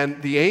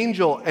 And the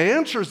angel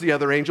answers the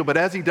other angel, but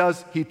as he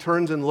does, he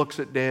turns and looks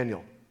at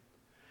Daniel.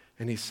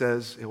 And he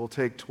says, it will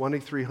take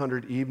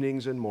 2,300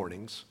 evenings and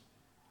mornings.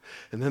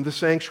 And then the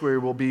sanctuary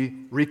will be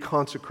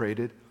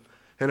reconsecrated.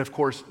 And of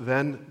course,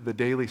 then the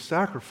daily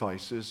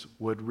sacrifices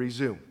would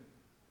resume.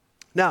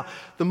 Now,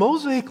 the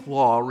Mosaic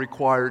law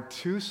required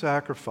 2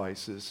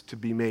 sacrifices to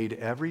be made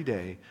every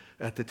day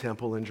at the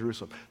temple in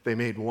Jerusalem. They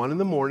made one in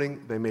the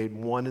morning, they made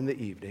one in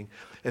the evening.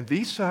 And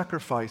these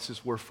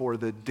sacrifices were for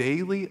the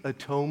daily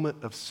atonement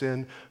of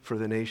sin for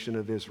the nation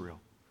of Israel.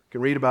 You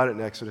can read about it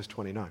in Exodus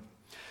 29.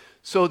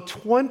 So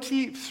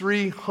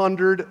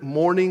 2,300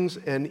 mornings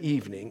and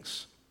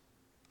evenings,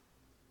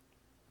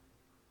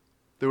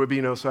 there would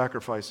be no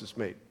sacrifices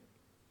made.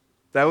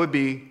 That would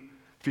be,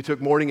 if you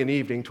took morning and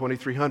evening,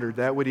 2,300,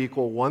 that would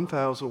equal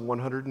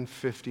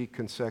 1,150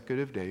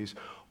 consecutive days,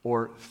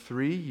 or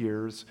 3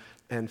 years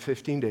and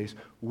 15 days,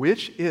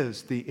 which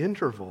is the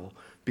interval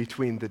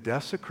between the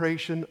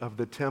desecration of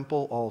the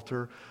temple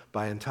altar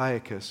by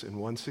Antiochus in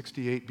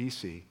 168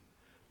 BC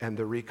and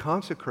the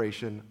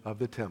reconsecration of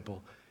the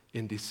temple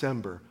in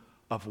December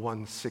of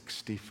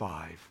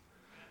 165,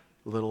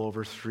 a little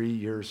over 3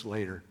 years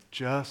later,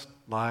 just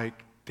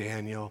like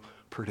Daniel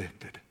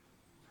predicted.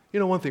 You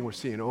know, one thing we're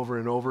seeing over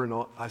and over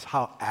is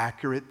how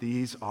accurate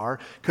these are.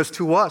 Because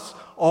to us,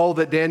 all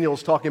that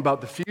Daniel's talking about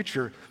the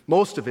future,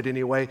 most of it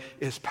anyway,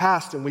 is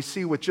past. And we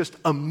see with just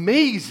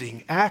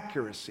amazing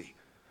accuracy.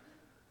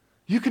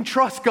 You can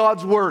trust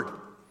God's word.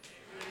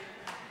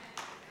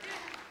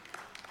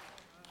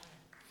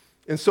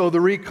 And so the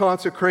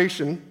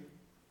reconsecration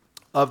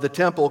of the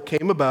temple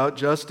came about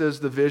just as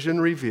the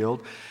vision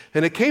revealed.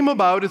 And it came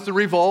about as a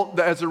result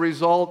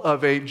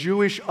of a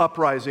Jewish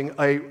uprising,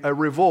 a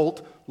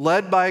revolt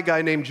led by a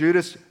guy named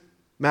Judas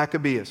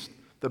Maccabeus,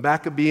 the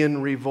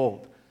Maccabean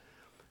revolt.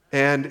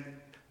 And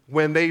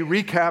when they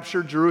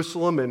recaptured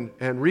Jerusalem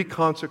and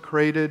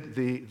reconsecrated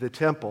the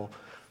temple,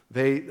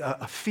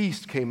 a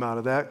feast came out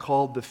of that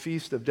called the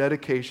Feast of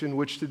Dedication,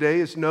 which today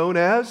is known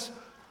as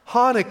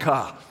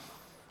Hanukkah.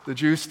 The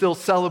Jews still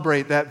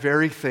celebrate that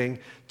very thing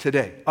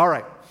today. All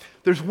right,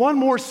 there's one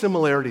more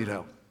similarity,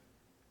 though,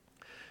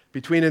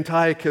 between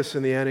Antiochus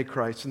and the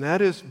Antichrist, and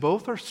that is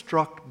both are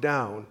struck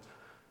down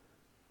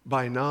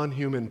by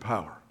non-human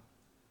power.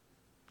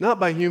 Not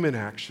by human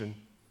action,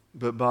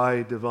 but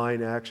by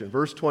divine action.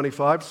 Verse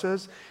 25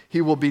 says,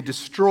 he will be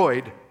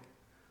destroyed,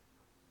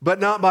 but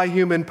not by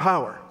human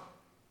power.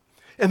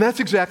 And that's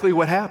exactly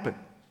what happened.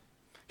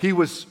 He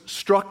was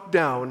struck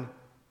down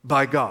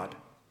by God.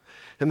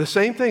 And the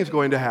same thing is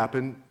going to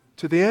happen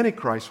to the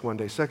Antichrist one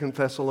day. 2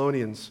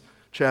 Thessalonians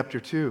chapter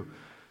 2.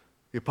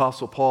 The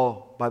Apostle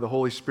Paul, by the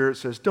Holy Spirit,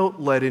 says,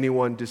 don't let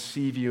anyone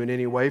deceive you in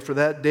any way, for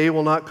that day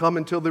will not come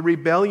until the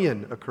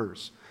rebellion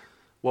occurs.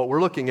 What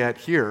we're looking at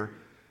here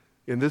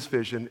in this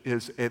vision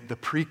is the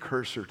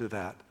precursor to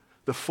that,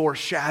 the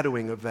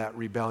foreshadowing of that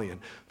rebellion.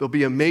 There'll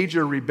be a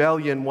major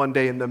rebellion one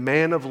day, and the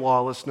man of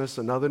lawlessness,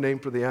 another name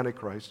for the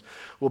Antichrist,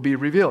 will be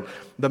revealed.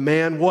 The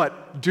man,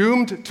 what?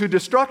 Doomed to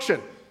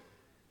destruction,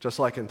 just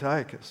like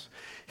Antiochus.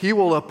 He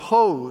will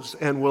oppose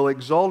and will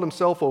exalt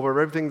himself over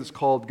everything that's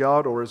called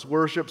God or his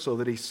worship, so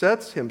that he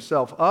sets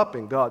himself up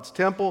in God's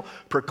temple,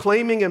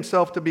 proclaiming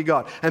himself to be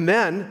God. And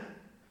then,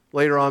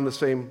 later on in the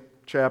same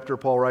chapter,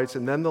 Paul writes,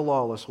 and then the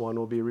lawless one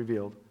will be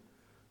revealed,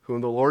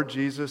 whom the Lord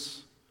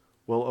Jesus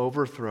will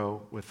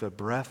overthrow with the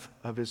breath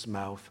of his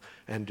mouth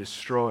and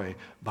destroy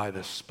by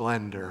the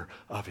splendor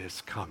of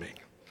his coming.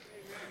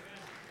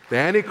 The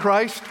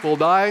Antichrist will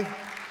die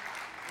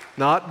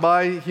not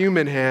by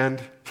human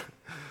hand,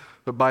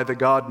 but by the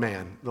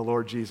God-man, the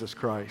Lord Jesus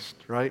Christ,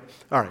 right?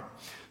 All right,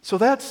 so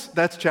that's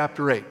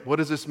chapter 8. What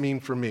does this mean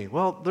for me?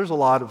 Well, there's a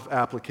lot of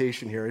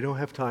application here. I don't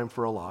have time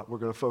for a lot. We're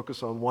going to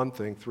focus on one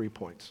thing, 3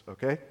 points,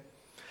 okay?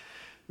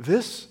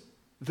 These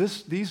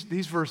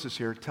verses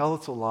here tell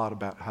us a lot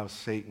about how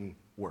Satan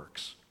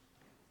works.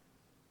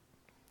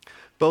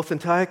 Both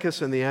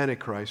Antiochus and the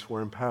Antichrist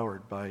were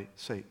empowered by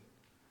Satan.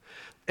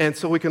 And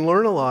so we can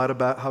learn a lot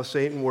about how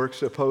Satan works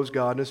to oppose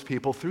God and his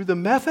people through the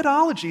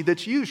methodology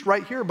that's used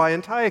right here by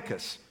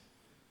Antiochus.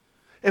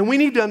 And we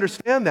need to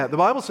understand that. The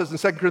Bible says in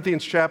 2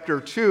 Corinthians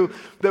chapter 2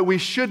 that we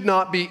should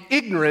not be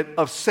ignorant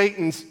of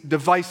Satan's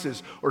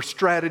devices or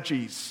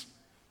strategies.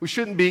 We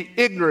shouldn't be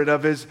ignorant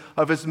of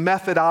his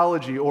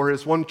methodology, or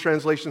as one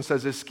translation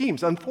says, his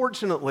schemes.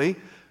 Unfortunately,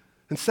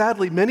 and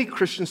sadly, many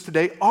Christians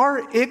today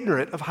are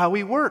ignorant of how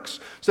he works.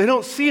 So they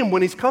don't see him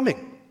when he's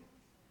coming.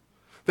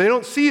 They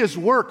don't see his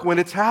work when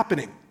it's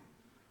happening.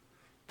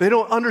 They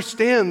don't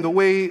understand the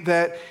way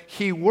that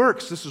he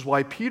works. This is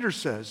why Peter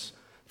says,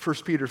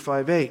 1 Peter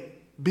 5:8,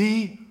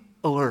 be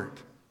alert.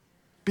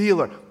 Be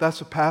alert.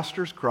 That's a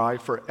pastor's cry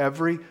for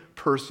every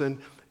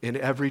person in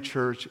every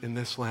church in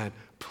this land.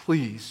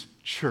 Please,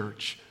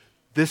 church,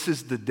 this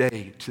is the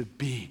day to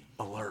be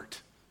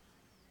alert.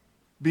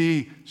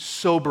 Be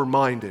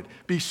sober-minded.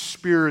 Be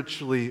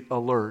spiritually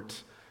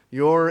alert.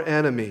 Your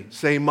enemy,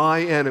 say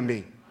my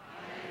enemy.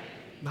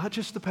 Not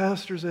just the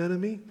pastor's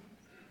enemy.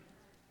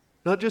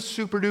 Not just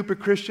super-duper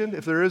Christian,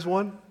 if there is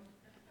one.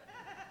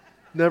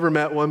 Never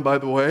met one, by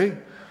the way.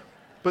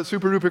 But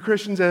super-duper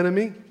Christian's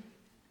enemy.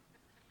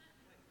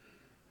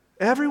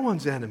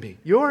 Everyone's enemy.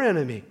 Your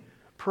enemy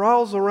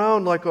prowls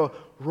around like a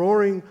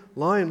roaring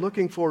lion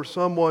looking for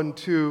someone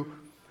to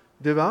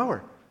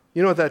devour.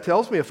 You know what that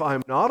tells me? If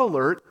I'm not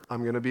alert,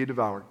 I'm going to be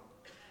devoured.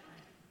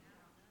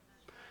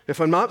 If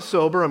I'm not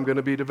sober, I'm going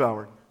to be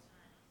devoured.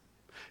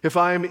 If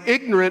I'm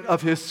ignorant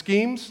of his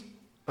schemes,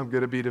 I'm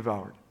going to be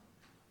devoured.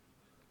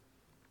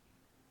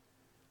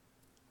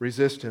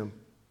 Resist him.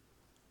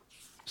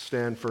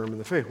 Stand firm in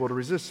the faith. Well, to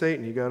resist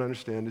Satan, you got to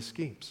understand his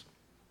schemes,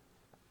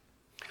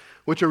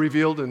 which are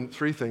revealed in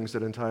 3 things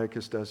that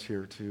Antiochus does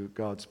here to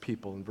God's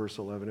people in verse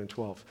 11 and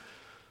 12.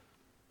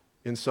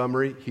 In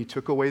summary, he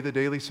took away the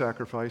daily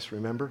sacrifice,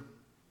 remember?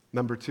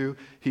 Number 2,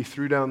 he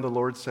threw down the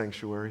Lord's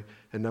sanctuary.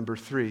 And number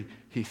 3,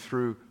 he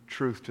threw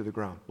truth to the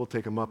ground. We'll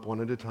take them up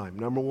one at a time.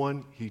 Number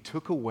 1, he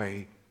took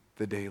away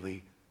the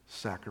daily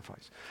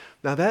sacrifice.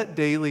 Now, that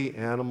daily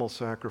animal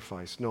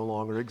sacrifice no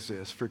longer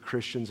exists for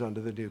Christians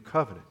under the new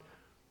covenant.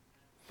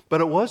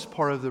 But it was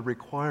part of the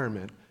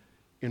requirement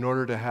in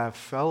order to have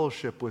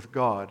fellowship with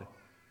God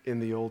in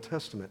the Old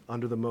Testament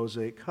under the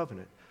Mosaic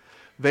covenant.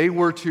 They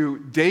were to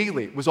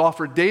daily, it was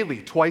offered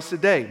daily, twice a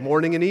day,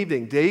 morning and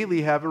evening,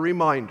 daily have a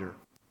reminder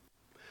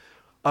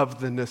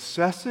of the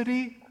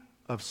necessity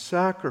of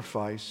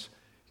sacrifice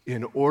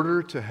in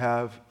order to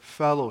have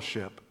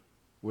fellowship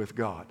with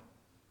God.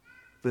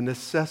 The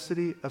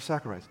necessity of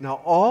sacrifice.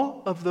 Now,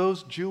 all of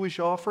those Jewish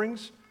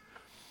offerings,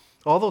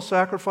 all those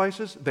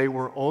sacrifices, they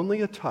were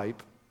only a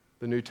type,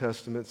 the New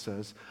Testament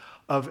says,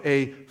 of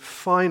a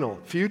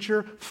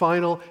future,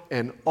 final,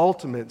 and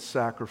ultimate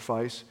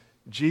sacrifice,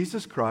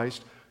 Jesus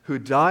Christ, who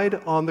died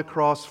on the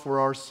cross for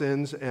our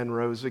sins and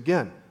rose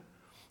again.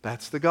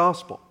 That's the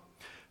gospel.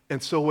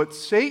 And so what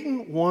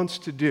Satan wants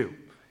to do,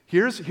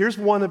 here's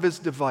one of his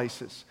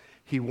devices.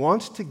 He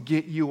wants to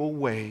get you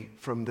away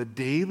from the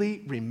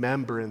daily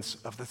remembrance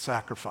of the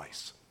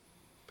sacrifice.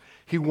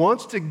 He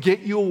wants to get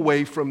you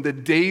away from the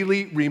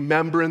daily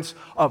remembrance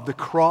of the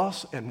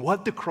cross and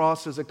what the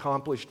cross has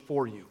accomplished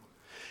for you.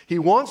 He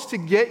wants to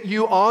get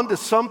you onto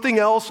something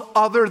else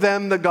other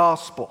than the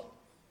gospel.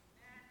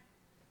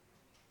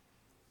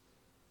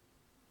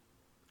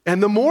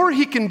 And the more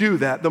he can do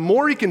that, the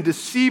more he can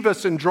deceive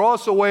us and draw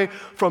us away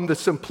from the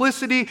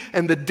simplicity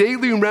and the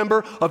daily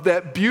remember of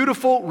that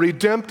beautiful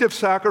redemptive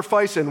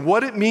sacrifice and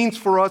what it means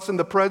for us in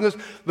the present,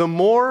 the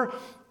more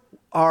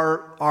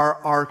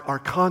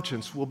our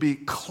conscience will be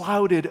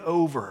clouded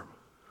over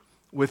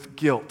with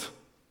guilt.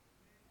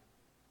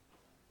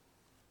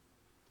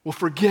 We'll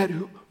forget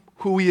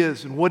who he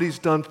is and what he's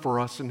done for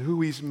us and who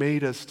he's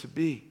made us to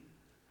be.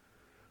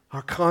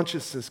 Our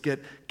consciousness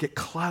get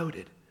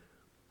clouded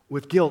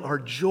with guilt. Our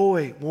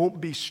joy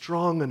won't be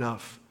strong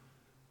enough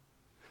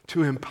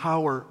to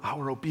empower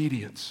our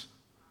obedience.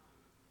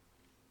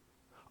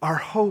 Our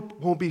hope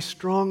won't be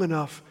strong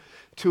enough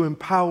to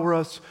empower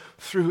us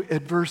through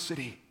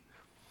adversity,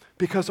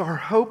 because our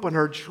hope and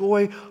our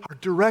joy are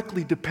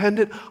directly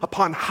dependent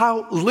upon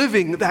how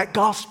living that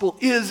gospel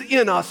is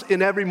in us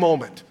in every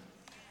moment.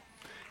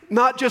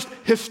 Not just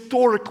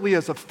historically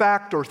as a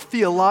fact or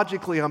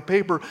theologically on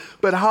paper,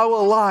 but how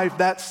alive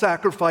that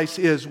sacrifice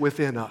is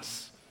within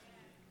us.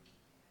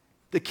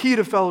 The key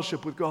to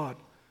fellowship with God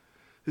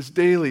is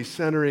daily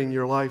centering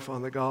your life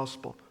on the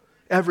gospel.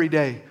 Every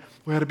day,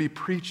 we ought to be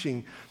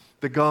preaching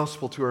the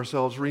gospel to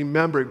ourselves,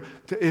 remembering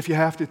if you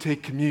have to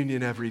take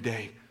communion every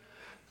day.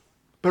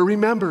 But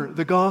remember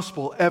the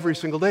gospel every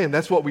single day, and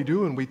that's what we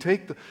do when we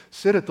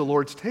sit at the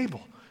Lord's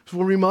table. So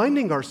we're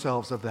reminding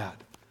ourselves of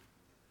that.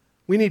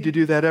 We need to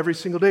do that every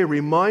single day.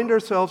 Remind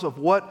ourselves of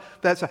what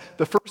that's.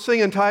 The first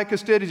thing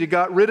Antiochus did is he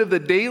got rid of the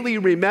daily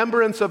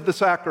remembrance of the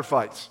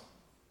sacrifice.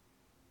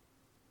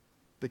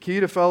 The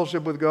key to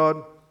fellowship with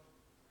God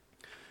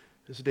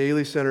is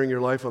daily centering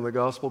your life on the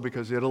gospel,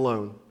 because it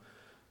alone,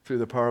 through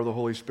the power of the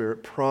Holy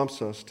Spirit,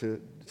 prompts us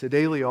to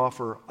daily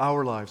offer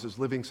our lives as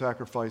living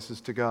sacrifices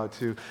to God,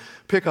 to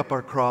pick up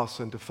our cross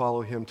and to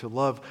follow him, to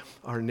love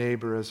our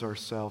neighbor as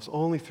ourselves,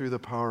 only through the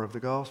power of the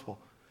gospel.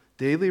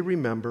 Daily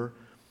remembering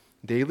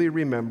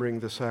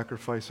the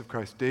sacrifice of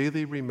Christ,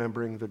 daily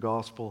remembering the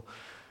gospel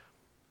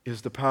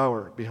is the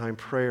power behind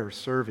prayer,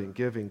 serving,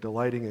 giving,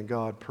 delighting in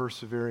God,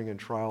 persevering in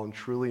trial, and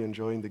truly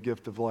enjoying the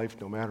gift of life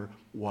no matter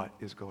what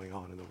is going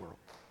on in the world.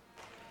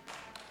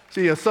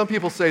 See, some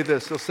people say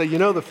this. They'll say,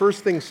 the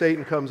first thing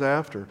Satan comes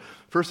after,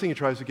 first thing he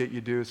tries to get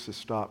you to do is to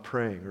stop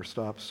praying or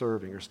stop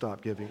serving or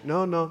stop giving.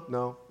 No.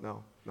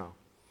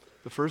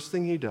 The first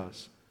thing he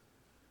does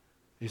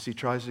is he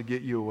tries to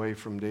get you away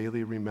from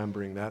daily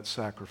remembering that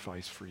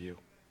sacrifice for you.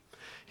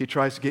 He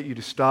tries to get you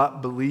to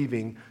stop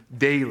believing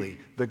daily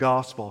the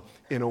gospel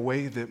in a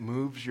way that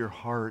moves your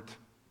heart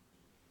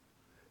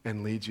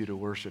and leads you to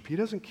worship. He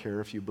doesn't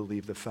care if you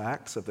believe the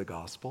facts of the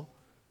gospel.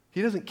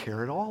 He doesn't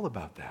care at all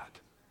about that.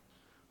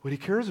 What he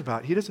cares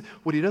about,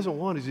 what he doesn't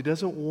want is he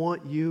doesn't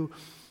want you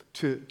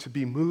to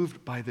be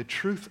moved by the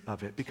truth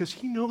of it, because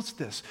he knows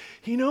this.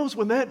 He knows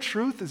when that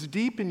truth is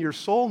deep in your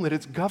soul and that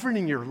it's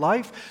governing your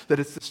life, that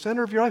it's the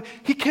center of your life,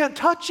 he can't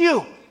touch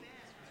you.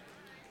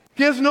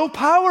 He has no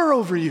power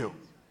over you.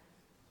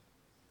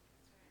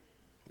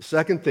 The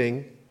second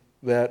thing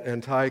that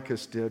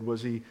Antiochus did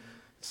was it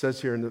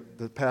says here in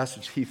the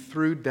passage, he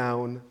threw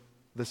down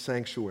the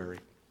sanctuary.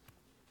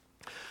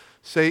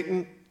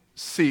 Satan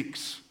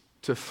seeks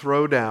to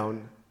throw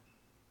down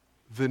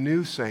the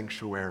new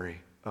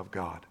sanctuary of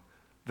God,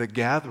 the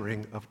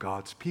gathering of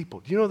God's people.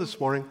 Do you know this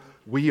morning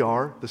we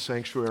are the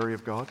sanctuary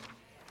of God?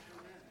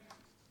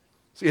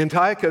 See,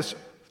 Antiochus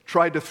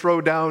tried to throw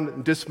down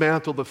and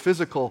dismantle the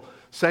physical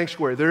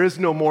sanctuary. There is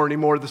no more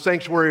anymore. The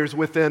sanctuary is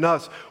within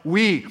us.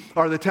 We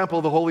are the temple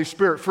of the Holy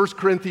Spirit. 1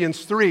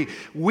 Corinthians 3,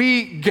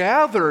 we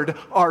gathered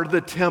are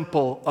the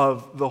temple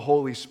of the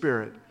Holy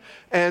Spirit.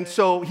 And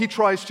so he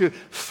tries to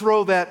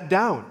throw that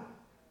down.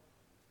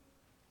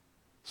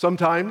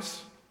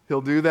 Sometimes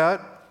he'll do that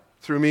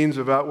through means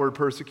of outward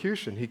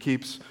persecution. He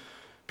keeps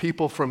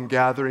people from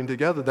gathering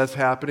together. That's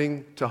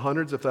happening to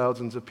hundreds of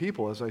thousands of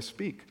people as I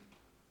speak.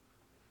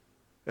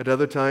 At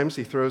other times,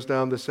 he throws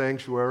down the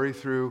sanctuary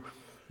through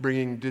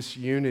bringing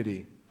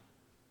disunity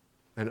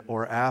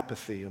or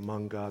apathy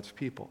among God's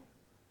people.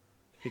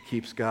 He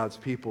keeps God's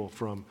people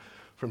from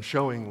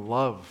showing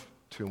love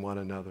to one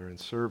another and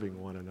serving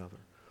one another.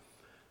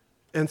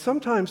 And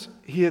sometimes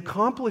he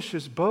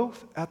accomplishes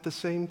both at the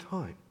same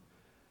time.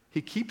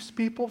 He keeps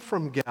people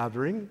from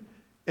gathering,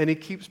 and he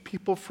keeps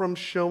people from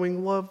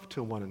showing love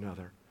to one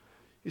another.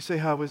 You say,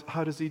 how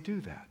does he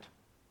do that?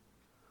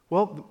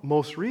 Well,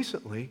 most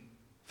recently,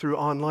 through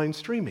online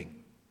streaming.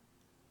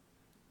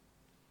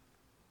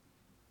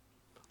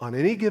 On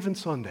any given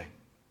Sunday,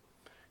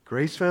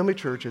 Grace Family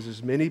Church has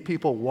as many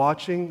people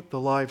watching the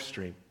live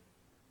stream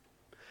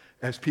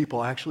as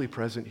people actually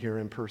present here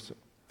in person.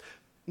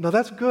 Now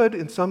that's good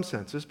in some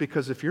senses,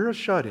 because if you're a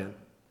shut-in,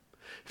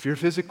 if you're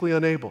physically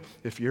unable,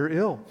 if you're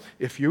ill,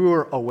 if you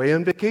are away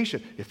on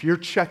vacation, if you're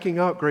checking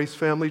out Grace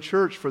Family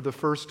Church for the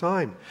first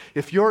time,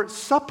 if you're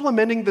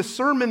supplementing the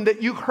sermon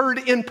that you heard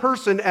in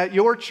person at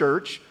your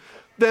church,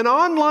 then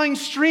online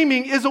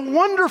streaming is a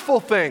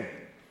wonderful thing.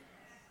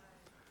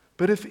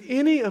 But if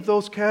any of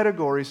those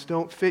categories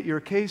don't fit your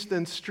case,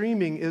 then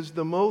streaming is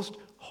the most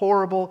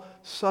horrible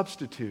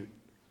substitute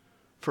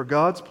for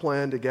God's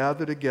plan to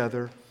gather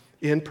together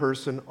in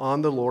person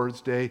on the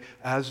Lord's Day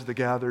as the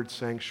gathered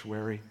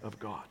sanctuary of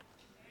God.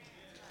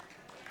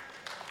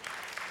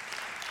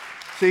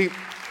 See,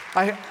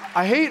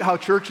 I hate how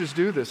churches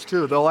do this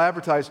too. They'll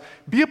advertise,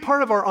 be a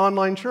part of our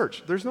online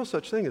church. There's no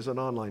such thing as an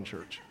online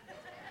church.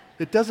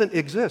 It doesn't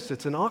exist.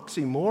 It's an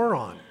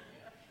oxymoron.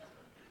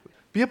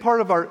 Be a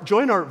part of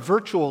join our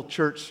virtual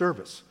church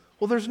service.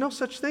 Well, there's no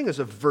such thing as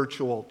a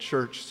virtual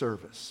church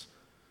service.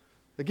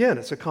 Again,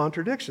 it's a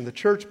contradiction. The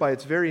church, by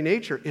its very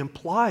nature,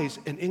 implies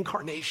an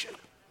incarnation.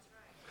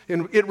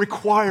 And it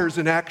requires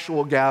an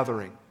actual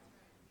gathering.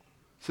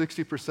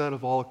 60%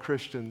 of all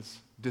Christians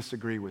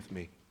disagree with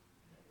me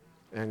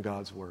and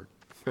God's word.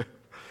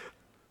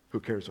 Who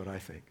cares what I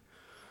think?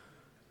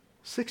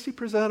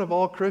 60% of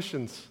all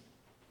Christians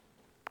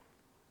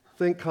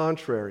think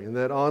contrary, and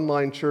that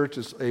online church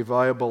is a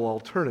viable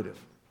alternative.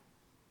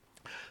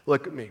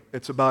 Look at me.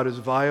 It's about as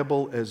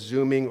viable as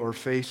Zooming or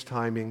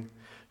FaceTiming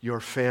your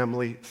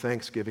family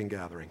Thanksgiving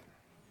gathering.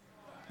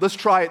 Let's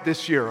try it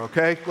this year,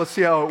 okay? Let's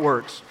see how it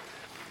works.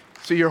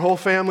 So your whole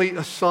family,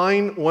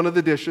 assign one of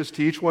the dishes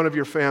to each one of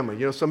your family.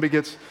 You know, somebody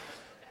gets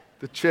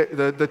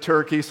the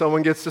turkey,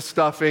 someone gets the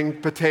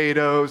stuffing,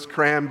 potatoes,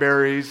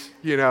 cranberries,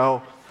 you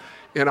know.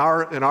 In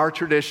our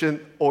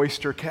tradition,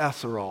 oyster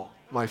casserole,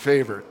 my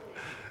favorite.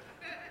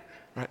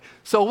 Right.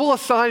 So we'll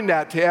assign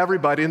that to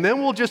everybody, and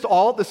then we'll just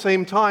all at the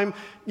same time,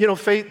 you know,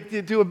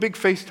 do a big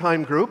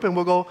FaceTime group, and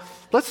we'll go,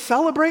 let's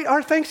celebrate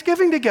our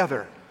Thanksgiving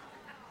together.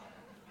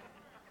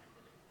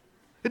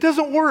 It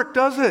doesn't work,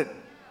 does it?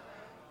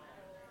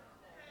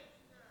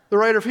 The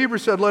writer of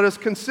Hebrews said, let us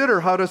consider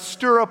how to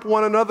stir up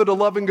one another to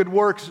love and good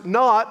works,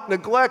 not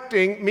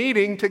neglecting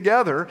meeting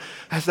together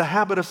as the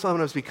habit of some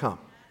has become,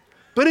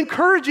 but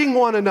encouraging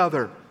one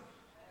another.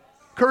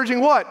 Encouraging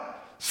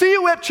what? See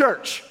you at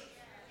church.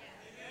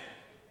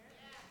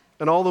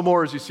 And all the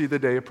more as you see the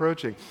day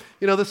approaching.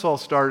 You know, this all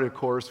started, of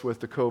course,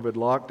 with the COVID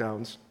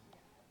lockdowns.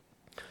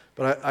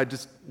 But I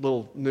just,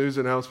 little news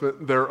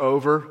announcement, they're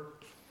over.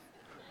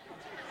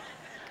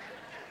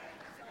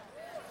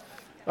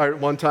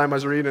 One time I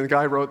was reading, and a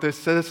guy wrote this,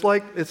 said it's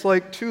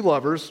like two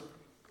lovers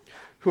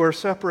who are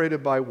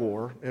separated by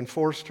war and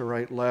forced to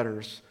write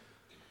letters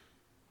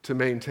to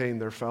maintain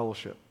their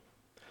fellowship.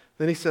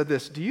 Then he said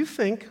this, do you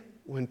think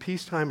when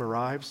peacetime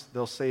arrives,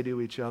 they'll say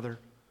to each other,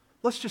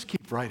 let's just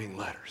keep writing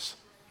letters?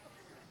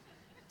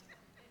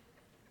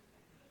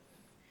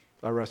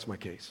 I rest my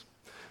case.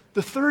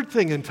 The third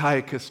thing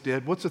Antiochus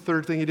did, what's the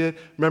third thing he did?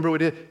 Remember what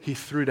he did? He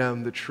threw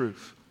down the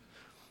truth.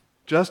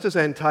 Just as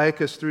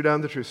Antiochus threw down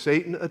the truth,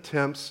 Satan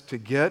attempts to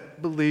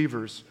get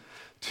believers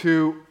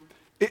to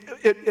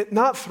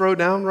not throw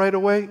down right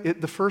away.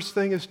 The first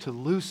thing is to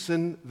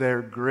loosen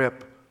their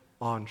grip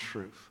on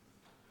truth.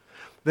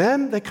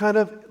 Then they kind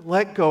of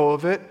let go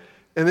of it,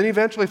 and then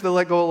eventually if they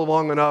let go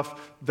long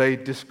enough, they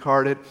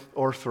discard it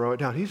or throw it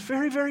down. He's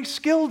very, very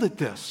skilled at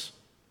this.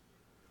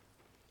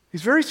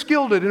 He's very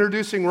skilled at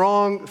introducing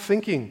wrong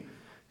thinking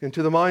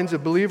into the minds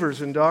of believers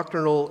and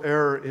doctrinal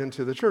error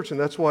into the church. And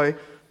that's why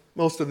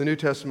most of the New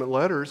Testament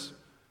letters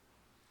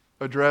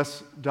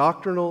address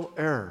doctrinal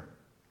error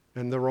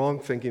and the wrong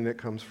thinking that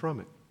comes from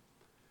it.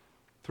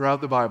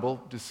 Throughout the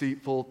Bible,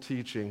 deceitful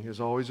teaching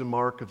is always a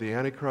mark of the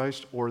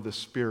Antichrist or the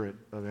spirit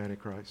of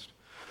Antichrist.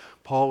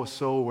 Paul was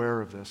so aware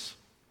of this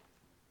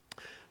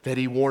that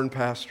he warned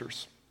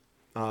pastors.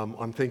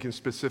 I'm thinking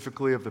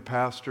specifically of the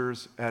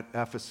pastors at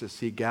Ephesus.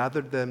 He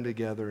gathered them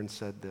together and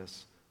said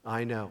this,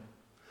 I know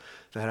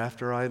that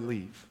after I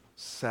leave,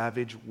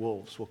 savage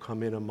wolves will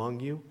come in among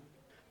you,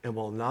 and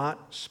will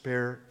not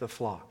spare the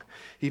flock.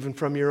 Even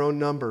from your own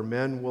number,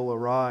 men will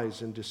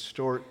arise and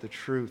distort the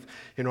truth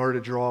in order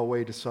to draw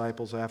away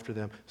disciples after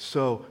them.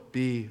 So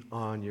be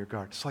on your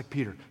guard. It's like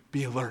Peter,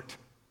 be alert,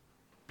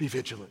 be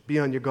vigilant, be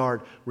on your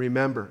guard.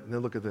 Remember, and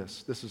then look at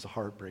this. This is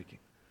heartbreaking.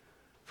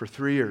 For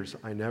 3 years,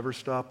 I never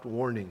stopped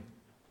warning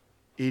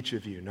each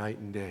of you night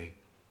and day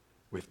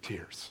with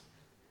tears.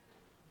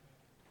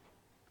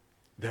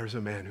 There's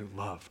a man who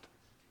loved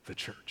the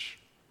church.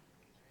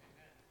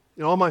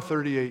 In all my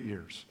 38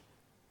 years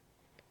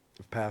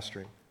of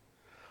pastoring,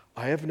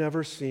 I have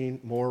never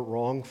seen more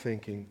wrong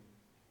thinking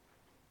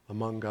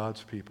among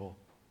God's people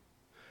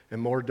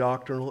and more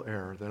doctrinal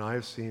error than I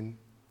have seen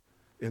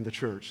in the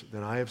church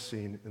than I have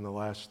seen in the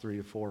last 3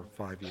 to 4 or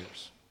 5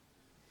 years.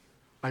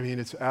 I mean,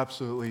 it's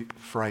absolutely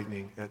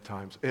frightening at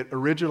times. It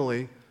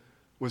originally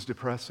was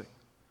depressing.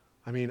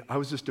 I mean, I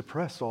was just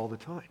depressed all the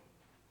time.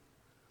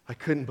 I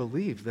couldn't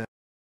believe that.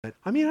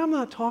 I mean, I'm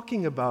not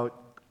talking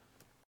about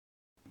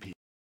people.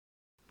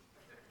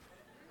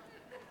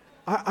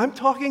 I'm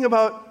talking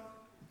about,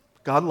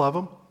 God love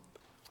them,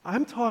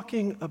 I'm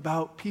talking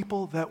about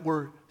people that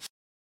were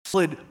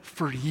solid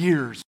for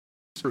years.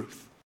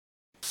 Truth.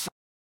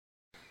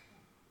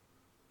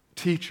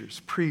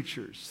 Teachers,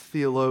 preachers,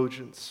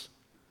 theologians,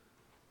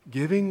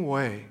 giving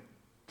way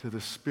to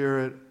the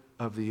spirit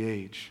of the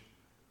age,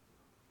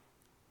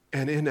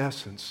 and in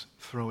essence,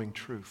 throwing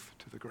truth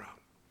to the ground.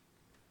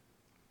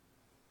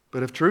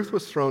 But if truth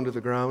was thrown to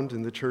the ground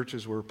in the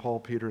churches where Paul,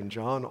 Peter, and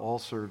John all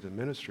served in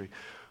ministry,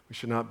 we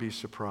should not be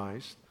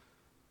surprised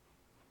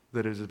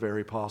that it is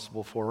very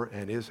possible for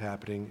and is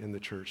happening in the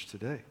church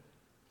today.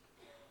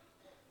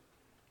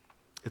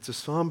 It's a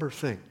somber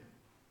thing.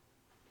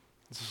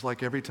 It's just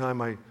like every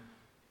time I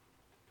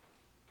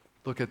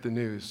look at the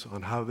news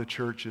on how the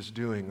church is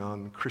doing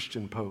on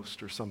Christian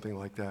Post or something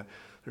like that,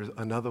 there's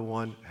another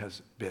one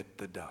has bit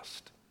the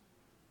dust.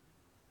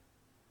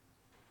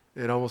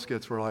 It almost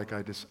gets where I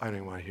don't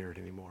even want to hear it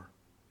anymore.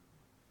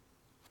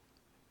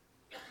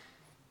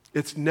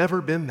 It's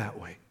never been that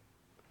way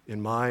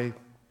in my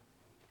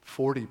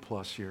 40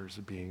 plus years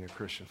of being a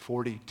Christian,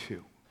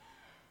 42.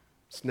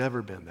 It's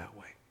never been that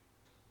way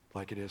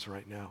like it is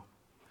right now.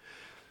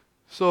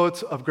 So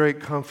it's of great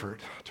comfort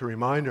to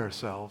remind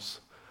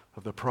ourselves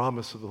of the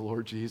promise of the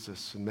Lord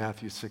Jesus in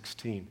Matthew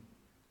 16,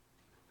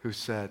 who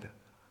said,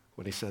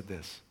 when he said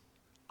this,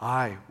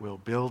 I will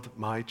build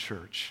my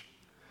church,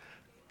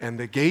 and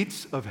the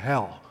gates of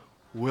hell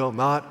will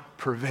not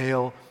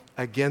prevail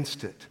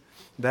against it.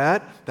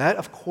 That,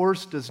 of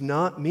course, does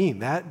not mean,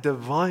 that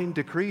divine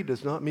decree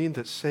does not mean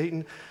that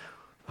Satan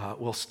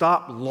will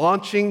stop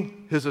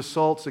launching his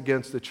assaults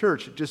against the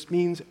church. It just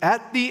means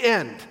at the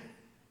end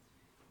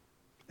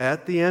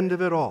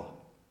of it all,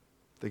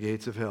 the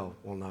gates of hell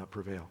will not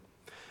prevail.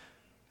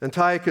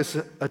 Antiochus'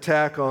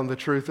 attack on the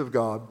truth of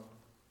God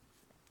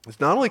is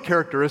not only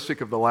characteristic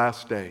of the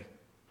last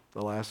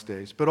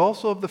days, but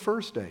also of the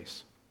first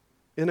days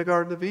in the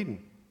Garden of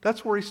Eden.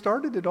 That's where he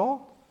started it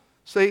all.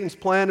 Satan's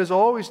plan is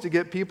always to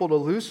get people to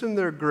loosen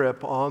their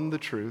grip on the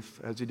truth,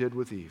 as he did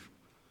with Eve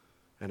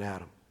and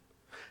Adam,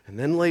 and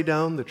then lay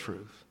down the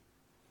truth,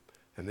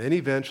 and then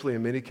eventually,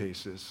 in many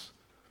cases,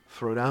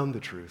 throw down the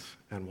truth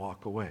and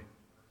walk away.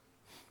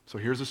 So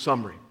here's a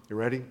summary. You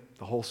ready?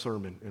 The whole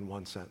sermon in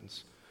one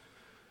sentence.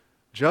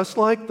 Just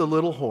like the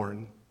little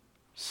horn,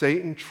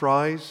 Satan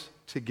tries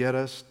to get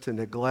us to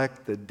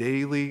neglect the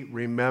daily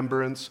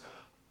remembrance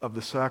of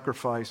the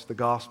sacrifice, the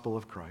gospel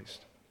of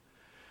Christ.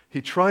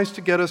 He tries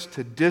to get us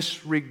to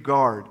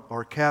disregard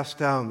or cast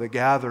down the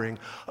gathering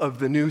of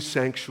the new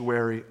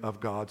sanctuary of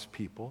God's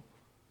people.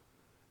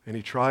 And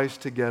he tries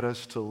to get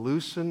us to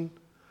loosen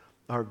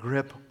our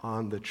grip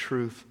on the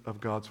truth of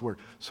God's word.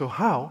 So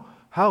how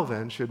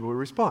then should we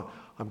respond?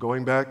 I'm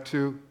going back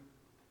to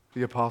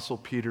the Apostle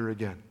Peter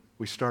again.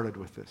 We started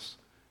with this.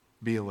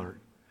 Be alert.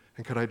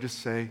 And could I just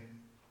say,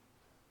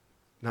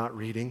 not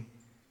reading,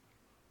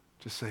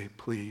 just say,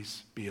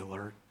 please be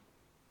alert.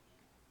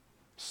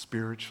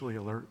 Spiritually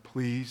alert.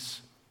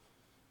 Please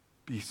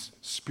be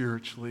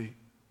spiritually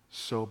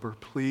sober.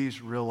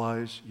 Please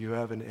realize you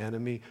have an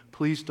enemy.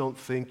 Please don't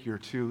think you're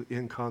too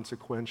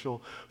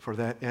inconsequential for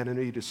that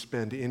enemy to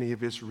spend any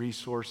of his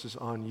resources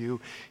on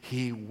you.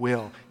 He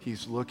will.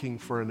 He's looking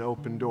for an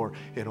open door.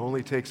 It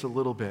only takes a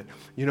little bit.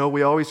 You know,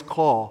 we always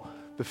call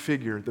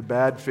the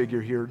bad figure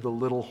here, the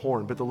little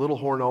horn. But the little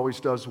horn always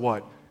does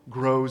what?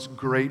 Grows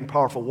great and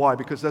powerful. Why?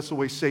 Because that's the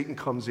way Satan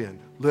comes in.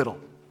 Little.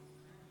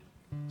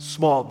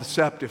 Small,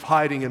 deceptive,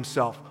 hiding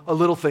himself. A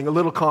little thing, a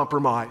little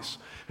compromise.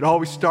 It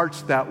always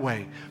starts that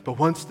way. But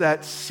once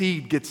that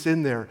seed gets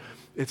in there,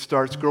 it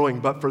starts growing.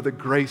 But for the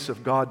grace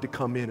of God to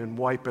come in and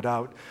wipe it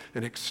out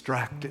and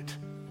extract it.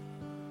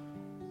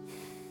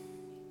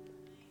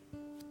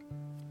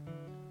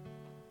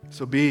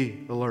 So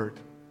be alert.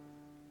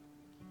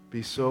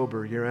 Be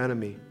sober. Your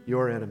enemy,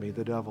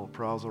 the devil,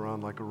 prowls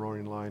around like a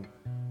roaring lion,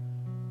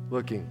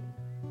 looking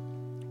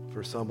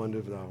for someone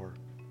to devour.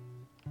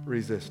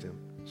 Resist him,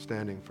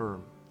 standing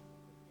firm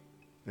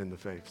in the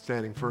faith.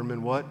 Standing firm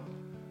in what?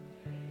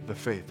 The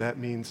faith. That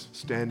means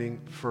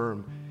standing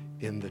firm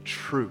in the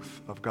truth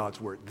of God's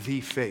word.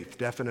 The faith,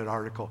 definite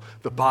article,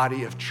 the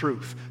body of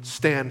truth.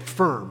 Stand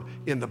firm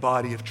in the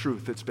body of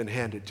truth that's been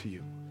handed to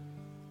you.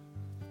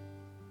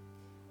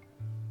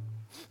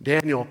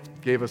 Daniel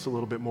gave us a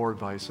little bit more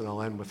advice, and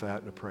I'll end with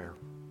that in a prayer.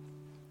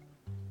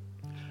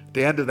 At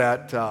the end of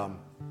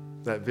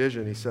that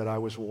vision, he said, I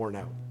was worn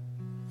out.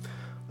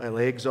 I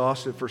lay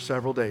exhausted for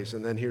several days,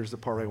 and then here's the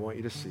part I want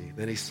you to see.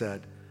 Then he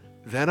said,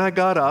 then I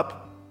got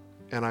up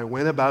and I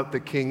went about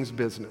the king's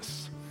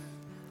business.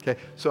 Okay,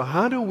 so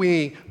how do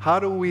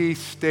we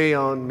stay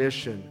on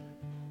mission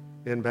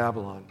in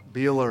Babylon?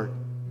 Be alert,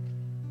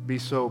 be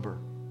sober,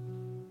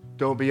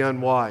 don't be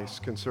unwise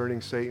concerning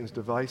Satan's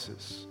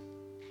devices,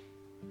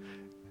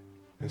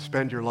 and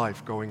spend your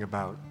life going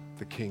about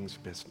the king's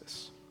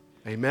business.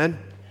 Amen?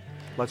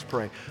 Let's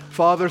pray.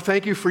 Father,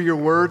 thank you for your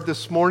word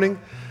this morning.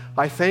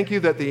 I thank you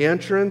that the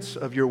entrance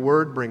of your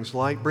word brings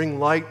light. Bring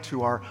light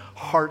to our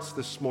hearts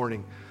this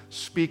morning.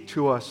 Speak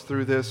to us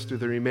through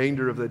the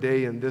remainder of the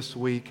day and this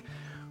week.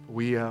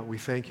 We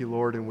thank you,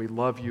 Lord, and we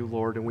love you,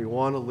 Lord, and we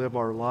want to live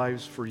our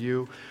lives for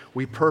you.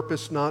 We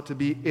purpose not to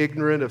be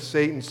ignorant of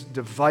Satan's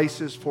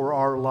devices for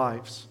our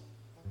lives.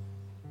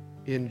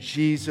 In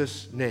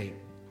Jesus' name.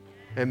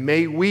 And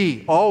may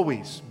we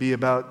always be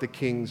about the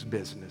king's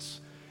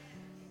business.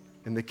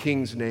 In the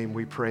king's name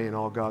we pray, and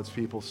all God's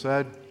people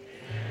said,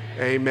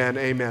 amen,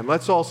 amen.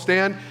 Let's all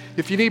stand.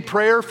 If you need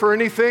prayer for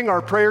anything,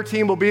 our prayer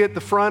team will be at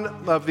the front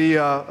of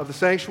the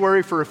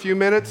sanctuary for a few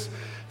minutes.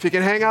 If you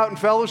can hang out in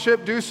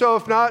fellowship, do so.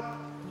 If not,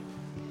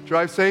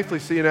 drive safely.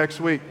 See you next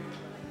week.